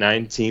get 8,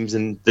 9 teams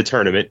in the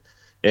tournament,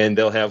 and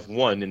they'll have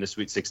 1 in the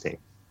Sweet 16.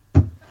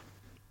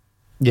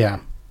 Yeah.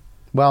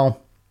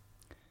 Well,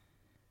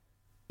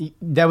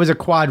 that was a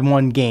quad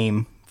 1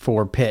 game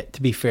for Pitt,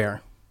 to be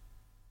fair.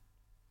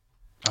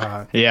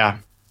 Yeah.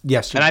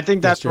 Yes. And I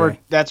think that's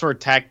where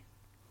Tech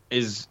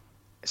is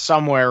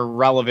somewhere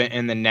relevant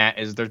in the net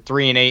is they're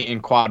 3-8 in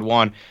quad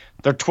 1.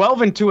 They're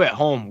 12-2 at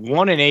home,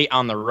 1-8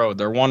 on the road.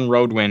 Their one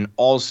road win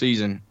all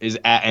season is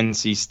at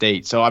NC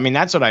State. So, I mean,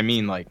 that's what I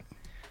mean. Like,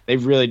 they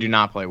really do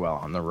not play well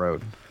on the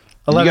road.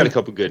 You got a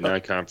couple good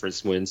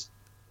non-conference wins.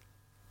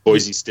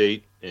 Boise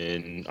State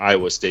and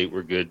Iowa State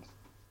were good.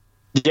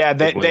 Yeah,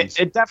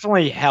 it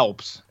definitely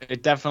helps.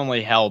 It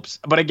definitely helps.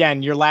 But,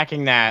 again, you're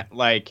lacking that,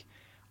 like,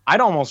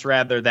 I'd almost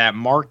rather that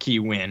marquee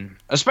win,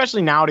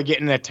 especially now to get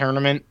in the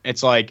tournament.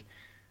 It's like,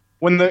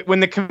 When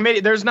the committee,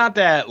 there's not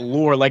that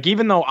lure. Like,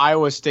 even though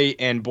Iowa State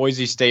and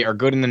Boise State are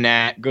good in the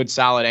net, good,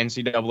 solid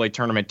NCAA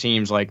tournament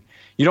teams, like,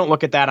 you don't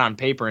look at that on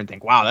paper and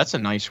think, wow, that's a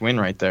nice win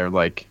right there.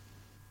 Like,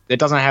 it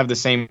doesn't have the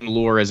same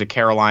lure as a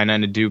Carolina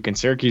and a Duke, and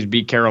Syracuse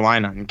beat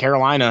Carolina. And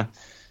Carolina,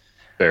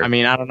 fair. I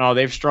mean, I don't know.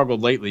 They've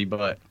struggled lately,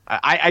 but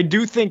I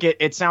do think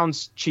it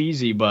sounds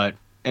cheesy,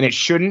 and it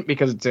shouldn't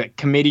because it's a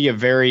committee of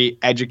very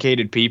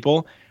educated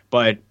people,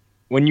 but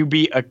when you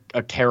beat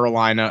a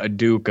Carolina, a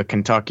Duke, a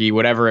Kentucky,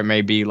 whatever it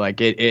may be,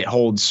 like it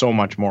holds so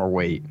much more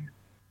weight.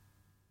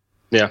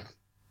 Yeah.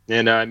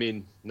 And I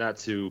mean, not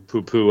to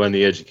poo-poo on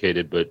the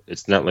educated, but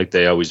it's not like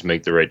they always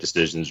make the right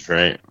decisions,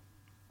 right?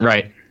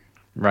 Right.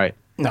 Right.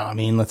 No, I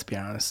mean, let's be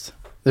honest.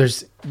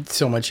 There's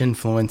so much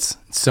influence,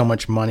 so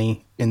much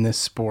money in this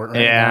sport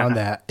right now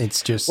that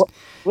it's just...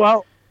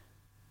 Well,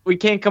 we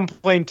can't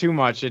complain too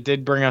much. It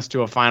did bring us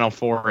to a Final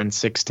Four in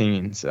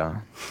 2016, so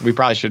we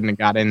probably shouldn't have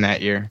got in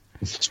that year.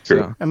 It's true.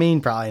 So. I mean,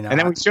 probably not. And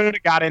then we should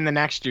have got in the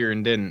next year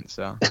and didn't,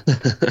 so...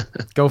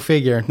 Go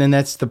figure. Then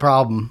that's the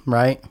problem,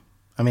 right?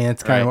 I mean,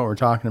 that's kind of what we're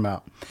talking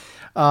about.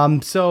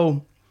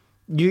 So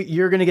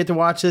you're going to get to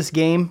watch this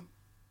game?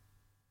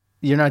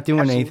 You're not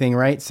doing anything,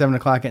 right?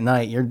 7:00 at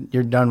night.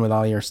 You're done with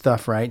all your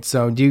stuff, right?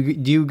 So do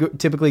you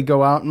typically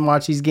go out and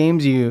watch these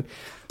games? Do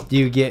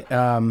you get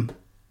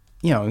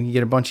you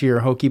get a bunch of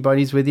your Hokie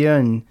buddies with you,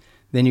 and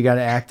then you got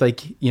to act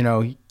like you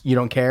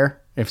don't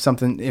care if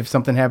something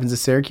happens to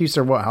Syracuse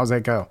or what? How's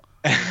that go?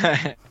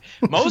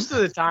 Most of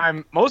the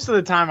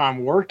time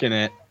I'm working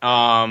it.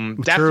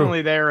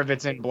 Definitely there if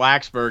it's in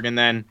Blacksburg, and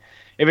then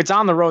if it's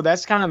on the road,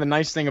 that's kind of the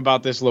nice thing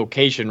about this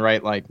location,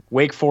 right? Like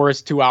Wake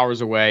Forest, 2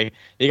 hours away.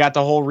 You got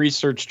the whole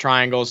Research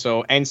Triangle,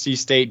 so NC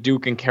State,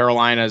 Duke, and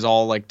Carolina is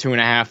all like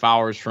 2.5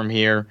 hours from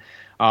here.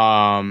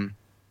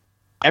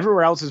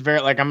 Everywhere else is very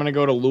like I'm gonna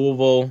go to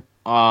Louisville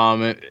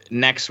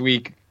next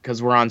week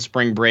because we're on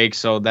spring break,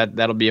 so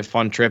that'll be a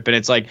fun trip. And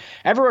it's like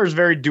everywhere is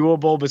very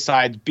doable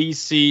besides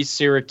BC,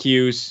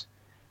 Syracuse,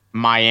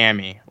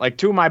 Miami. Like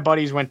 2 of my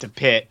buddies went to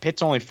Pitt.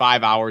 Pitt's only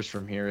 5 hours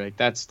from here. Like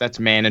that's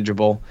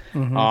manageable.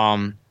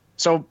 Mm-hmm.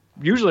 So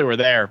usually we're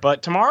there.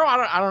 But tomorrow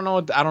I don't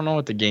know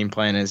what the game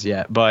plan is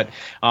yet. But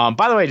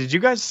by the way, did you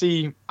guys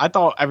see? I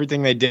thought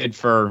everything they did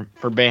for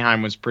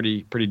Boeheim was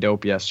pretty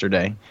dope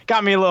yesterday.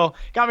 Got me a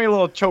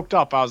little choked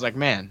up. I was like,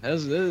 man,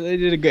 they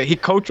did a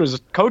good. Coach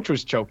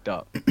was choked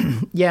up.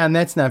 Yeah, and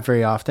that's not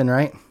very often,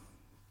 right?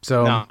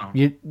 So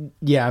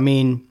I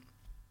mean.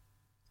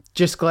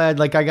 Just glad,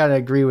 like I gotta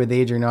agree with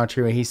Adrian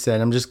Autry what he said.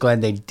 I'm just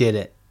glad they did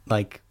it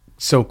like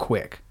so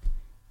quick,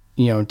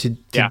 to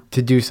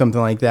do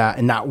something like that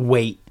and not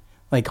wait,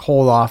 like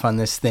hold off on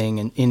this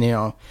thing. And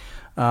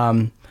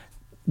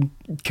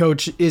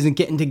Coach isn't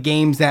getting to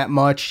games that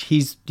much.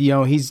 He's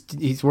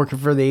working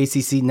for the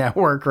ACC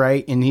network,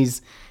 right? And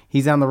he's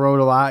on the road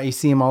a lot. You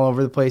see him all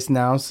over the place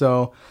now.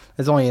 So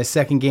that's only his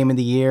second game of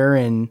the year,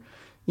 and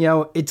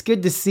it's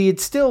good to see.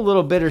 It's still a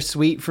little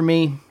bittersweet for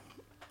me.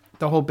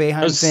 The whole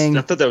Boeheim thing.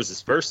 I thought that was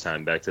his first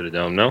time back to the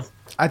Dome, no?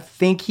 I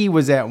think he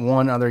was at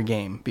one other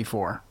game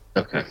before.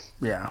 Okay.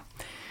 Yeah.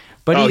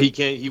 But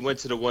he went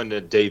to the one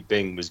that Dave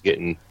Bing was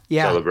getting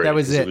celebrated. That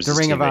was it. The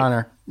Ring of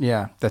Honor.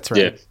 Yeah, that's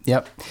right.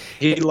 Yeah. Yep.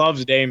 He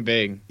loves Dave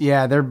Bing.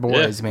 Yeah, they're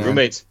boys, man.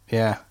 Roommates.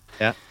 Yeah.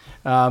 Yeah.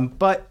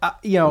 But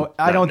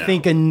I don't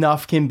think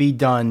enough can be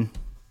done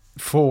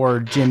for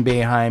Jim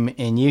Boeheim,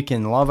 and you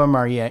can love him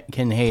or you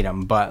can hate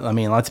him. But I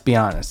mean, let's be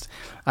honest.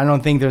 I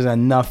don't think there's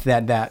enough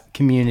that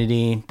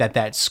community,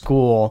 that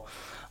school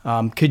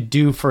could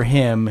do for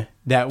him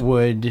that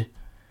would,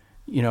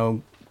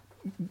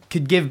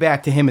 could give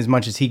back to him as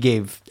much as he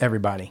gave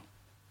everybody.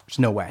 There's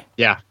no way.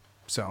 Yeah.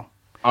 So.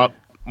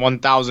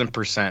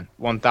 1,000%.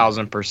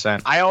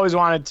 1,000%. I always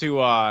wanted to.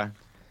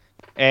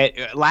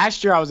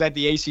 Last year I was at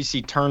the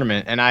ACC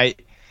tournament, and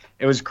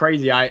it was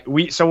crazy.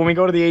 So when we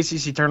go to the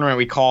ACC tournament,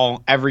 we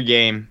call every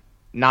game.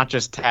 Not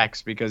just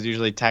text, because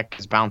usually text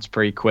is bounced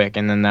pretty quick,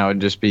 and then that would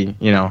just be,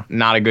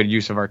 not a good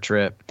use of our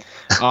trip.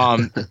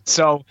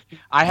 So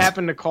I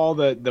happened to call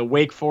the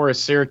Wake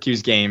Forest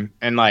Syracuse game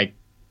and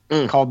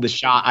called the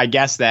shot. I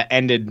guess that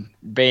ended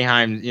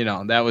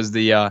Boeheim. That was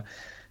the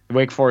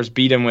Wake Forest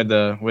beat him with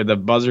the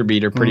buzzer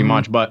beater pretty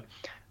much. But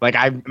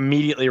I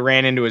immediately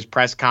ran into his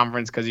press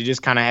conference because he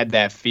just kind of had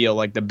that feel.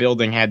 Like the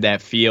building had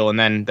that feel, and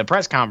then the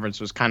press conference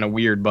was kind of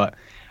weird. But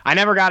I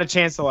never got a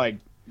chance to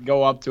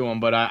go up to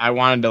him, but I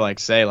wanted to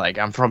say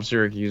I'm from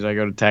Syracuse, I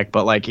go to Tech,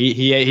 but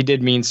he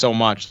did mean so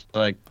much.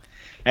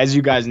 As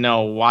you guys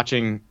know,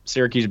 watching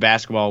Syracuse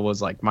basketball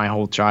was my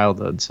whole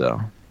childhood.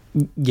 So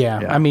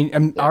yeah. I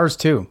mean ours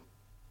too,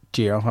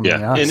 Gio.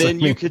 And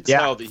then you could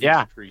tell that he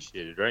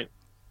appreciated, right?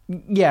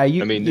 Yeah,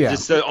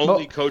 it's the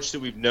only coach that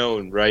we've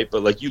known, right?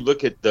 But you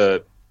look at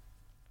the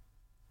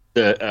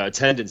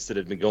attendance that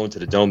have been going to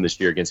the Dome this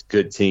year against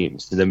good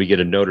teams, and then we get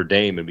a Notre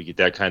Dame and we get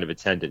that kind of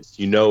attendance.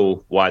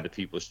 Why the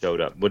people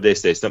showed up. What did they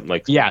say? Something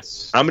like,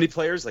 yes. How many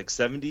players?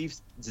 70?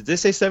 Did they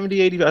say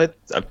 70, 80? I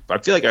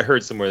feel like I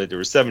heard somewhere that there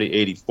were 70,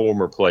 80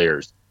 former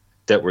players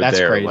that were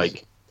there.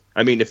 Crazy.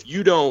 If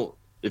you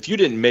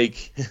didn't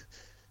make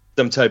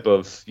some type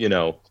of,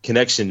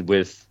 connection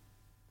with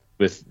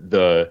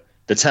the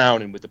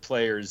town and with the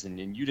players,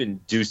 and you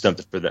didn't do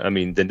something for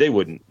them, then they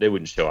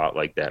wouldn't show out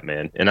like that,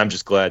 man. And I'm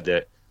just glad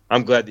that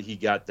he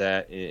got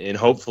that, and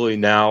hopefully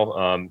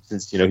now,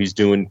 since he's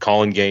doing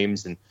calling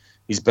games and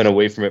he's been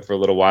away from it for a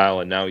little while,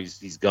 and now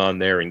he's gone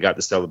there and got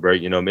to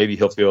celebrate. Maybe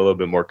he'll feel a little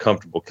bit more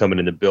comfortable coming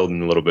in the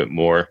building a little bit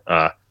more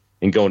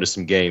and going to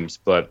some games.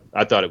 But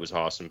I thought it was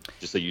awesome,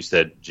 just like you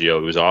said, Gio.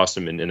 It was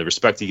awesome, and the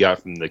respect he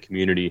got from the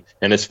community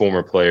and his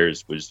former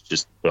players was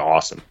just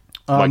awesome.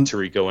 Mike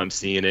Tirico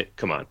emceeing it.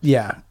 Come on.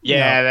 Yeah.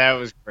 Yeah, that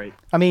was great.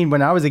 I mean,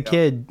 when I was a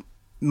kid,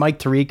 Mike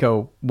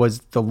Tirico was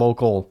the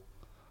local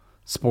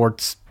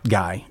sports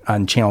guy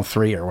on Channel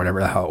 3 or whatever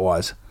the hell it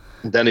was.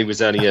 Then he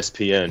was on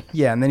ESPN.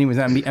 Yeah, and then he was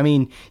on. I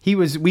mean,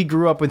 we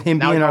grew up with him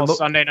now being our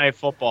Sunday Night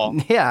Football.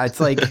 Yeah, it's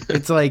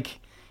like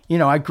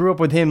I grew up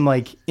with him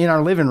like in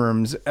our living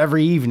rooms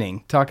every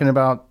evening talking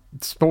about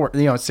sport,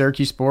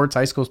 Syracuse sports,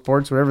 high school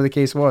sports, whatever the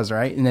case was,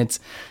 right? And it's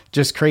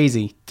just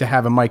crazy to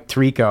have a Mike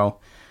Tirico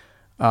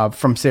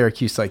from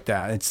Syracuse like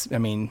that. It's, I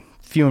mean,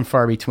 few and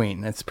far between.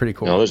 That's pretty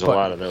cool. No, there's a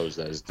lot of those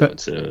guys.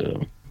 What's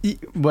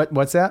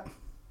that?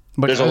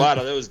 But there's a lot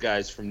of those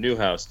guys from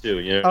Newhouse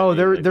too. Oh,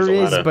 there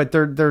is, but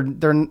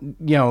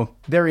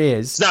there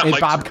is. It's not Mike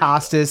Bob Tirico.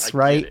 Costas,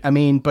 right? I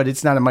mean, but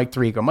it's not a Mike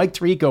Tirico. Mike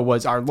Tirico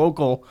was our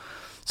local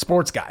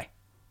sports guy.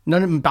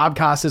 None of Bob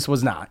Costas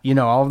was not.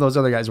 All of those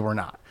other guys were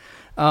not.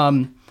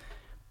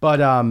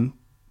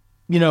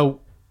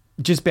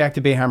 Just back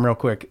to Boeheim real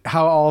quick.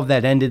 How all of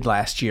that ended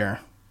last year,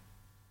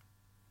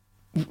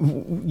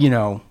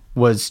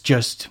 was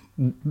just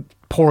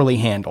poorly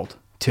handled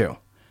too.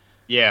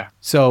 Yeah.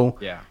 So,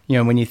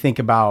 when you think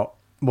about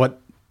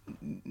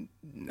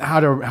how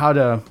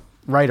to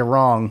right or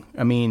wrong,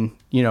 I mean,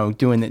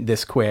 doing it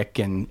this quick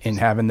and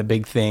having the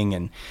big thing,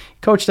 and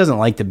coach doesn't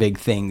like the big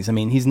things. I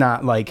mean, he's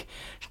not like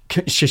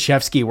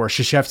Krzyzewski, where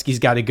Krzyzewski's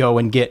got to go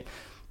and get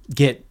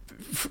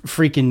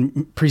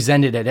freaking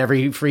presented at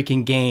every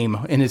freaking game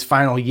in his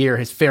final year,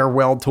 his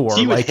farewell tour.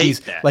 He would like hate he's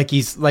that. like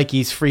he's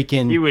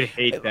freaking He would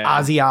hate that.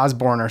 Ozzy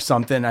Osbourne or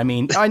something. I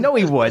mean, I know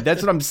he would.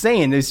 That's what I'm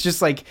saying. It's just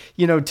like,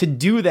 to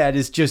do that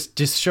is just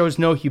shows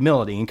no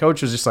humility. And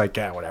coach was just like,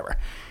 yeah, whatever.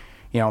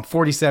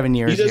 47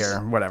 years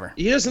here, whatever.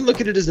 He doesn't look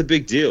at it as a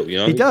big deal.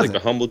 He's doesn't.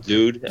 like a humble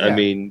dude. Yeah. I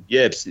mean,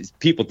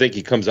 people think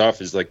he comes off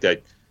as like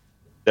that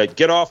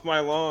get off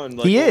my lawn,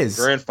 like he is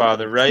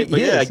grandfather, right? But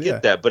I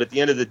get that. But at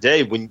the end of the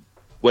day,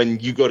 when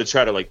you go to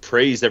try to like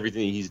praise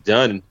everything he's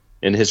done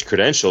and his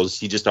credentials,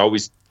 he just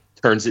always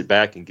turns it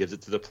back and gives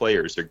it to the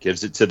players or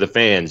gives it to the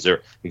fans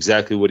or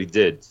exactly what he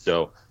did.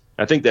 So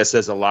I think that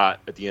says a lot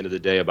at the end of the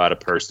day about a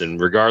person,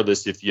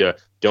 regardless if you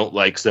don't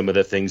like some of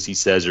the things he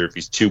says or if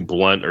he's too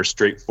blunt or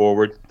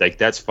straightforward, like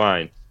that's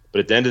fine. But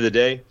at the end of the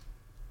day,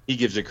 he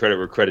gives it credit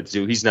where credit's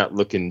due. He's not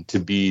looking to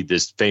be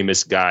this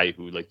famous guy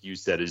who, like you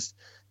said, is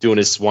doing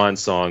his swan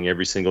song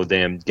every single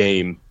damn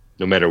game,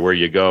 no matter where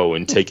you go,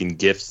 and taking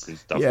gifts and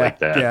stuff like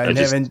that. Yeah, and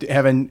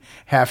having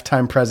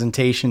halftime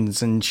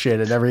presentations and shit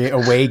at every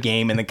away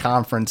game in the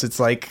conference. It's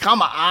like,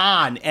 come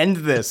on, end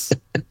this,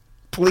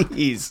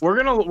 please.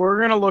 We're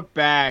gonna look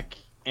back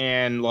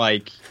and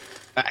like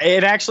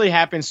it actually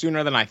happened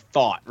sooner than I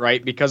thought,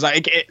 right? Because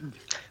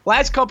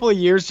last couple of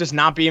years just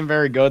not being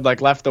very good,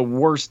 like left the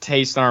worst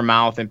taste in our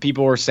mouth, and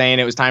people were saying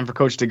it was time for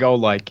coach to go.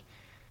 Like,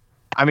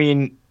 I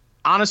mean,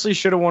 honestly,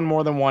 should have won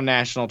more than one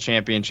national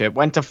championship,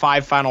 went to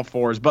 5 Final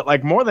Fours, but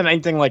like more than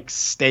anything, like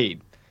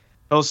stayed.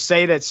 He'll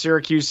say that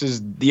Syracuse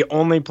is the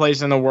only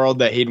place in the world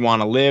that he'd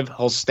want to live.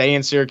 He'll stay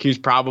in Syracuse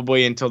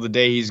probably until the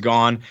day he's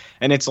gone.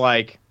 And it's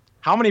like,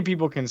 how many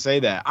people can say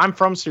that? I'm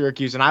from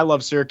Syracuse, and I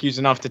love Syracuse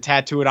enough to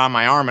tattoo it on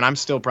my arm, and I'm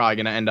still probably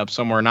going to end up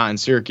somewhere not in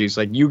Syracuse.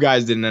 Like, you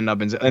guys didn't end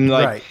up in – and,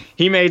 like, right.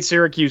 He made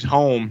Syracuse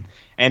home.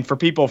 And for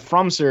people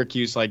from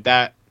Syracuse, like,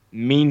 that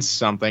means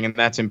something, and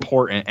that's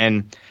important.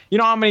 And you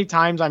know how many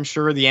times I'm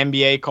sure the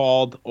NBA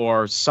called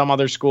or some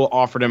other school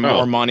offered him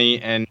more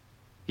money, and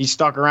he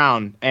stuck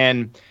around.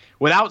 And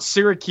without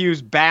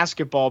Syracuse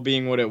basketball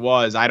being what it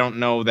was, I don't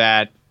know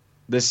that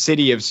the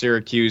city of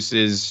Syracuse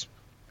is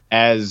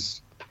as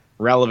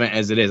relevant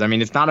as it is. I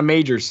mean, it's not a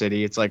major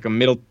city. It's like a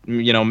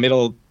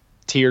middle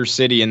tier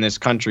city in this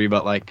country.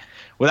 But like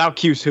without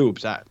Cuse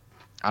hoops, I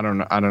don't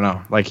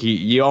know. Like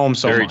you owe him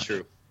so Very much.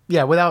 true.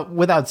 Yeah,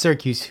 without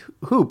Syracuse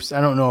hoops, I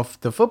don't know if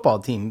the football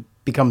team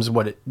becomes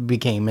what it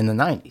became in the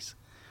 90s.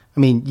 I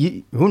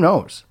mean, who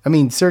knows? I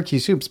mean,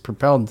 Syracuse hoops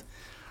propelled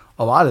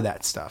a lot of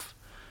that stuff.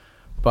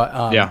 But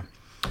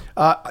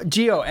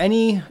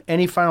Gio,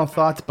 any final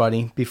thoughts,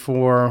 buddy,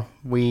 before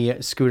we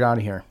scoot out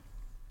of here?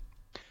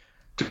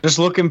 Just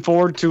looking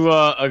forward to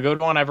a good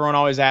one. Everyone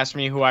always asks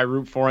me who I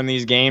root for in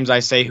these games.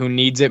 I say who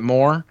needs it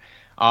more.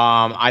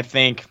 I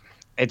think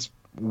it's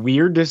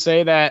weird to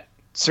say that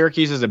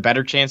Syracuse has a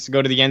better chance to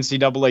go to the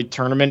NCAA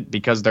tournament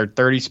because they're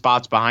 30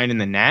 spots behind in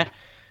the net.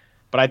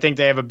 But I think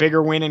they have a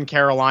bigger win in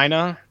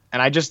Carolina.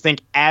 And I just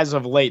think as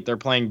of late, they're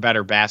playing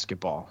better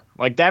basketball.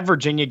 Like that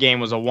Virginia game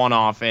was a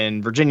one-off,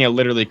 and Virginia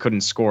literally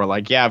couldn't score.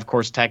 Like, yeah, of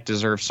course, Tech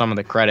deserves some of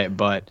the credit,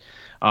 but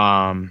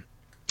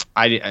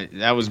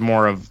that was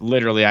more of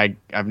literally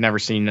I've never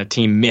seen a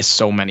team miss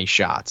so many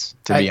shots,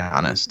 to be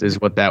honest, is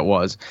what that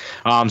was.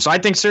 So I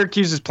think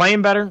Syracuse is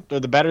playing better. They're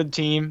the better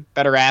team,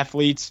 better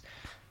athletes.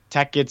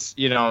 Tech gets,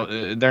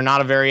 they're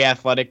not a very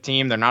athletic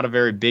team. They're not a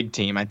very big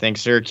team. I think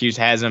Syracuse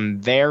has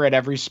them there at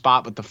every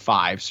spot but the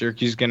 5.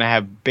 Syracuse is going to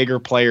have bigger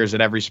players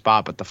at every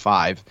spot but the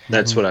 5.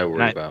 That's what I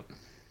worry about.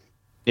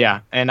 Yeah,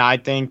 and I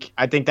think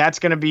that's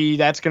going to be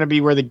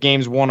where the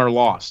game's won or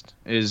lost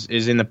is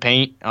in the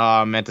paint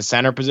at the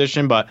center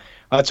position. But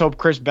let's hope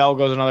Chris Bell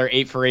goes another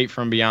 8 for 8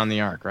 from beyond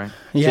the arc, right?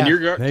 Yeah,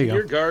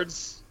 your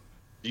guards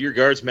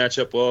match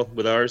up well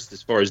with ours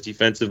as far as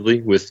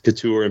defensively with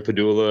Couture and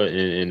Padula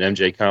and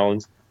MJ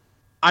Collins?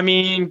 I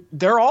mean,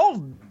 they're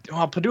all.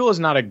 Well, Padula's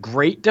not a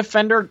great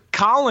defender.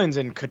 Collins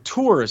and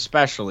Couture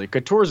especially.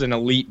 Couture's an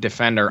elite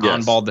defender,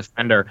 on-ball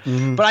defender.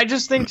 Mm-hmm. But I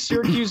just think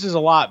Syracuse is a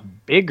lot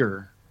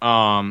bigger.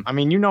 I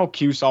mean,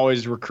 Cuse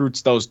always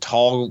recruits those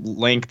tall,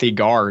 lengthy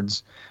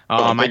guards.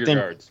 I think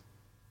guards.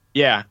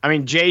 Yeah, I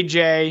mean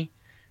JJ,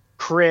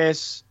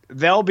 Chris,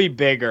 they'll be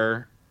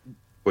bigger.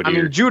 Quadir. I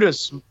mean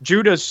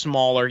Judah's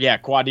smaller. Yeah,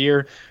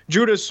 Quadir.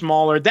 Judah's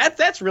smaller.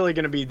 That's really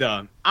going to be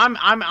the.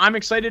 I'm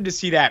excited to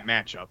see that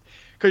matchup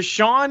because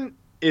Sean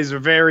is a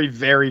very,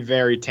 very,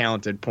 very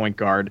talented point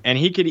guard, and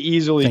he could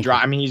easily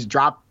drop. I mean, he's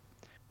dropped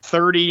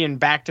 30 in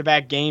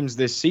back-to-back games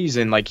this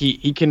season. Like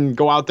he can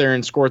go out there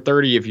and score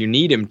 30 if you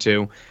need him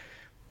to,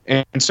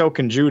 and so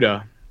can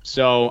Judah.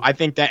 So I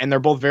think that, and they're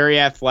both very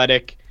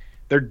athletic.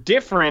 They're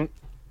different,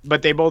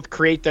 but they both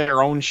create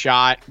their own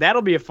shot.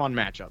 That'll be a fun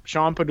matchup.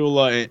 Sean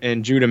Padula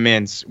and Judah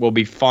Mintz will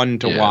be fun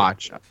to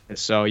watch.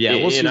 So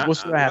we'll see. We'll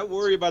see what happens. I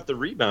worry about the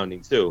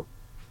rebounding too.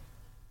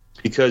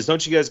 Because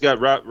don't you guys got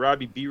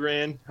Robbie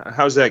Beran?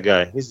 How's that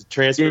guy? He's a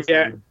transfer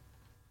from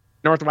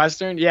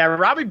Northwestern. Yeah,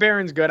 Robbie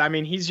Barron's good. I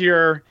mean, he's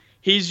your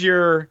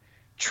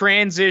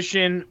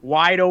transition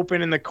wide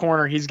open in the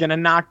corner. He's going to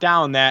knock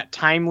down that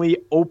timely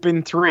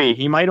open three.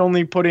 He might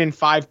only put in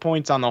 5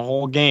 points on the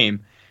whole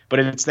game, but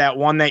it's that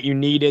one that you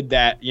needed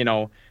that,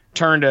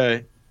 turned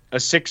a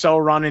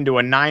 6-0 run into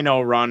a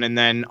 9-0 run, and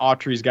then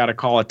Autry's got to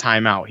call a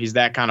timeout. He's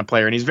that kind of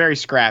player, and he's very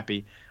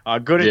scrappy.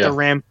 Good at the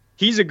rim.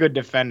 He's a good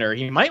defender.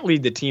 He might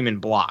lead the team in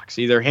blocks,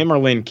 either him or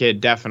Lynn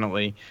Kidd,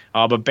 definitely.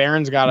 But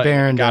Barron's got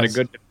a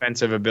good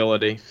defensive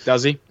ability.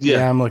 Does he?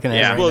 Yeah, I'm looking at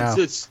it right now.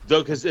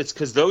 Well,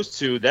 because those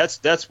two,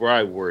 that's where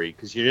I worry,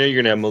 because you're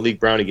going to have Malik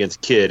Brown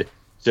against Kidd.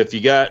 So if you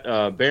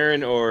got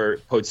Barron or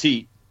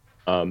Poteet,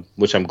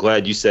 which I'm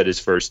glad you said his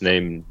first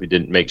name, we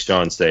didn't make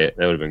Sean say it.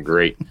 That would have been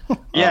great.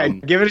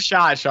 Give it a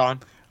shot,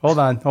 Sean. Hold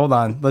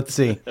on. Let's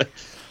see.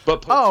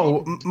 But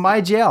my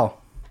jail,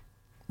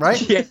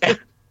 right? Yeah.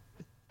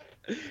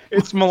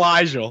 It's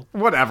Malijal.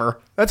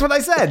 Whatever. That's what I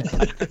said.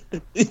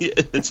 Yeah,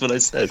 that's what I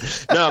said.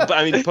 No, but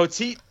I mean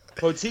Poteet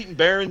and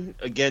Barron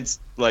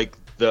against like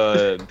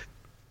the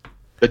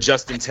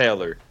Justin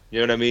Taylor.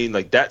 You know what I mean?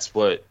 Like that's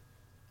what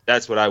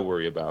I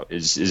worry about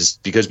is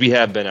because we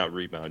have been out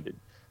rebounded.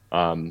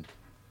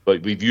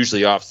 But we've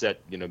usually offset,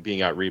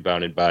 being out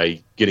rebounded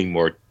by getting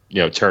more,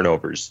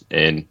 turnovers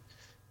and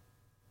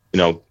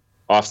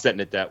offsetting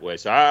it that way.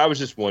 So I was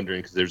just wondering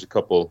because there's a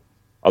couple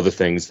other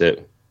things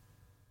that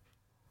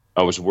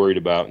I was worried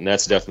about, and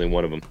that's definitely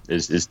one of them.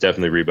 Is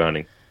definitely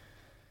rebounding.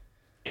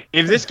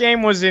 If this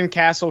game was in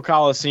Castle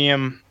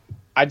Coliseum,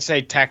 I'd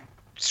say Tech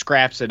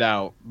scraps it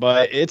out.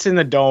 But it's in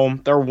the Dome.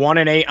 They're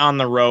 1-8 on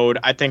the road.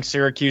 I think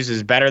Syracuse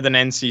is better than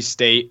NC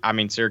State. I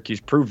mean,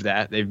 Syracuse proved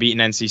that. They've beaten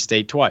NC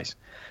State twice.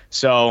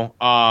 So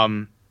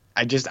I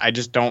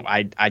just don't.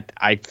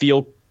 I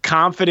feel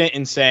confident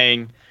in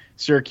saying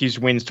Syracuse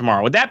wins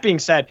tomorrow. With that being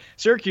said,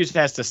 Syracuse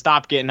has to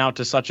stop getting out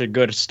to such a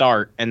good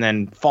start and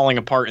then falling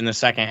apart in the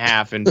second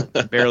half and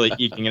barely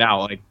eking it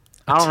out. Like,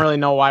 I don't really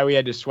know why we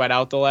had to sweat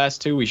out the last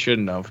two. We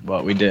shouldn't have,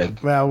 but we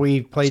did. Well, we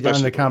played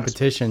down the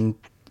competition.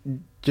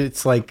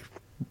 It's like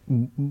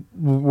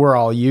we're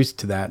all used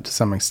to that to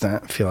some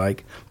extent, I feel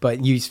like.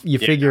 But you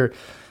figure,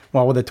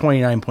 well, with a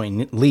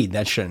 29-point lead,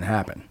 that shouldn't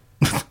happen.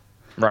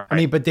 Right. I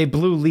mean, but they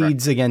blew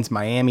leads against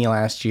Miami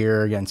last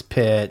year, against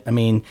Pitt. I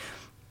mean,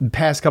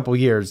 past couple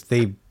years,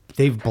 they've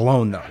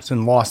blown those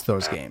and lost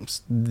those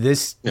games.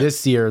 This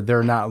year,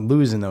 they're not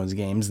losing those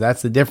games.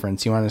 That's the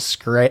difference. You want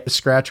to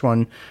scratch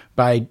one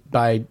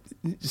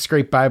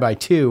scrape by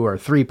 2 or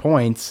 3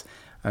 points.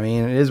 I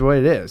mean, it is what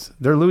it is.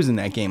 They're losing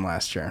that game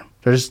last year.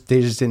 They just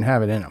didn't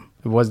have it in them.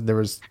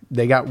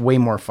 They got way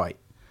more fight.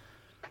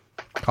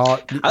 I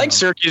think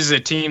Syracuse is a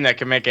team that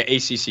can make an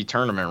ACC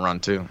tournament run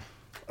too.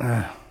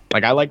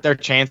 Like, I like their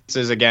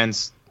chances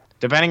against,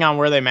 depending on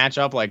where they match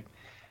up. Like,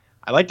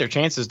 I like their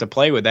chances to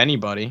play with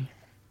anybody.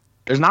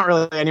 There's not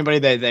really anybody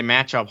that they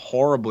match up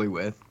horribly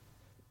with.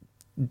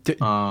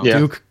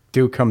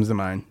 Duke comes to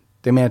mind.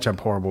 They match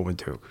up horrible with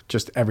Duke,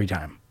 just every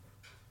time.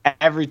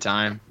 Every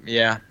time,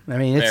 yeah. I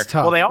mean, it's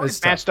tough. Well, they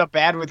always matched up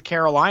bad with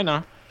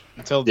Carolina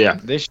until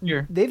this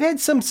year. They've had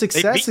some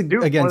success against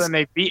Duke more than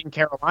they've beaten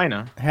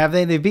Carolina. Have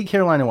they? They beat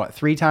Carolina, what,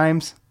 3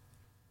 times?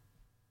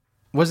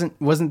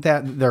 Wasn't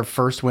that their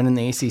first win in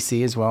the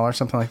ACC as well, or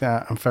something like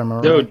that? If I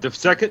remember. No,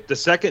 the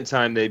second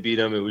time they beat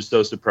them, it was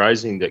so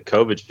surprising that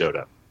COVID showed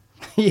up.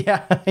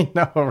 Yeah, I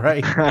know,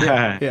 right?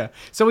 Yeah.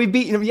 So we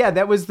beat them. Yeah,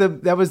 that was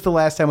the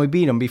last time we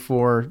beat them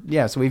before.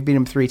 Yeah, so we've beat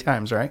them 3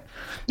 times, right?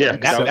 Yeah,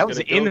 that was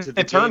in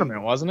the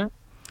tournament, wasn't it?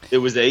 It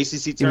was the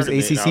ACC tournament. It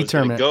was the ACC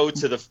tournament. Go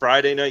to the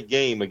Friday night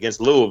game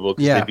against Louisville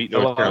because they beat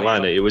North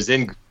Carolina. It was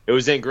in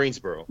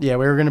Greensboro. Yeah,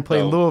 we were going to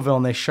play Louisville,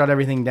 and they shut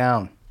everything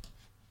down.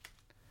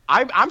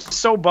 I'm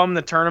so bummed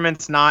the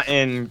tournament's not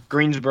in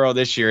Greensboro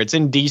this year. It's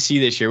in D.C.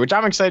 this year, which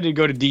I'm excited to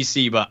go to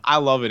D.C., but I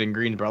love it in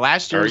Greensboro.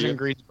 Last year was in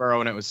Greensboro,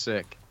 and it was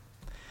sick.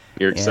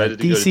 You're excited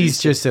to go to DC's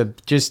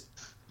just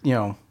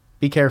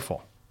be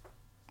careful.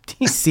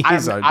 DC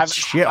is a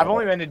shit. I've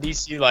only been to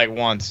DC like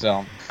once,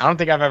 so I don't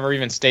think I've ever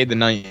even stayed the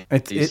night.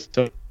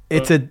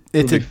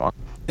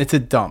 It's a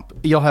dump.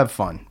 You'll have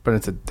fun,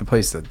 but the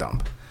place is a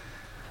dump.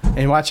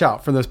 And watch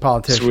out for those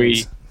politicians.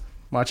 Sweet.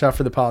 Watch out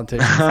for the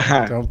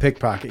politicians. Don't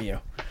pickpocket you.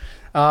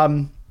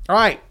 All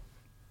right.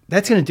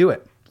 That's going to do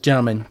it,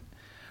 gentlemen.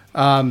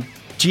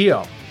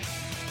 Gio,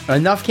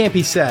 enough can't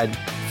be said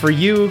for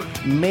you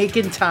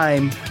making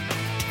time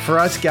for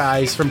us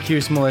guys from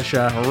Cuse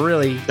Militia.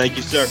 Really. Thank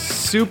you, sir.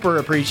 Super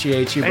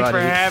appreciate you, Thanks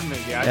buddy. for having me,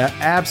 guys.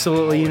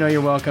 Absolutely. You know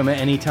you're welcome at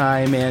any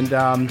time.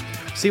 And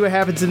see what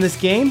happens in this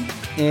game.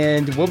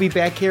 And we'll be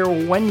back here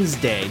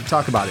Wednesday to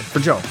talk about it. For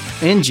Joe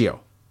and Gio,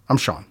 I'm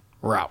Sean.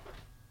 We're out.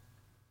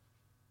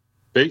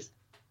 Peace.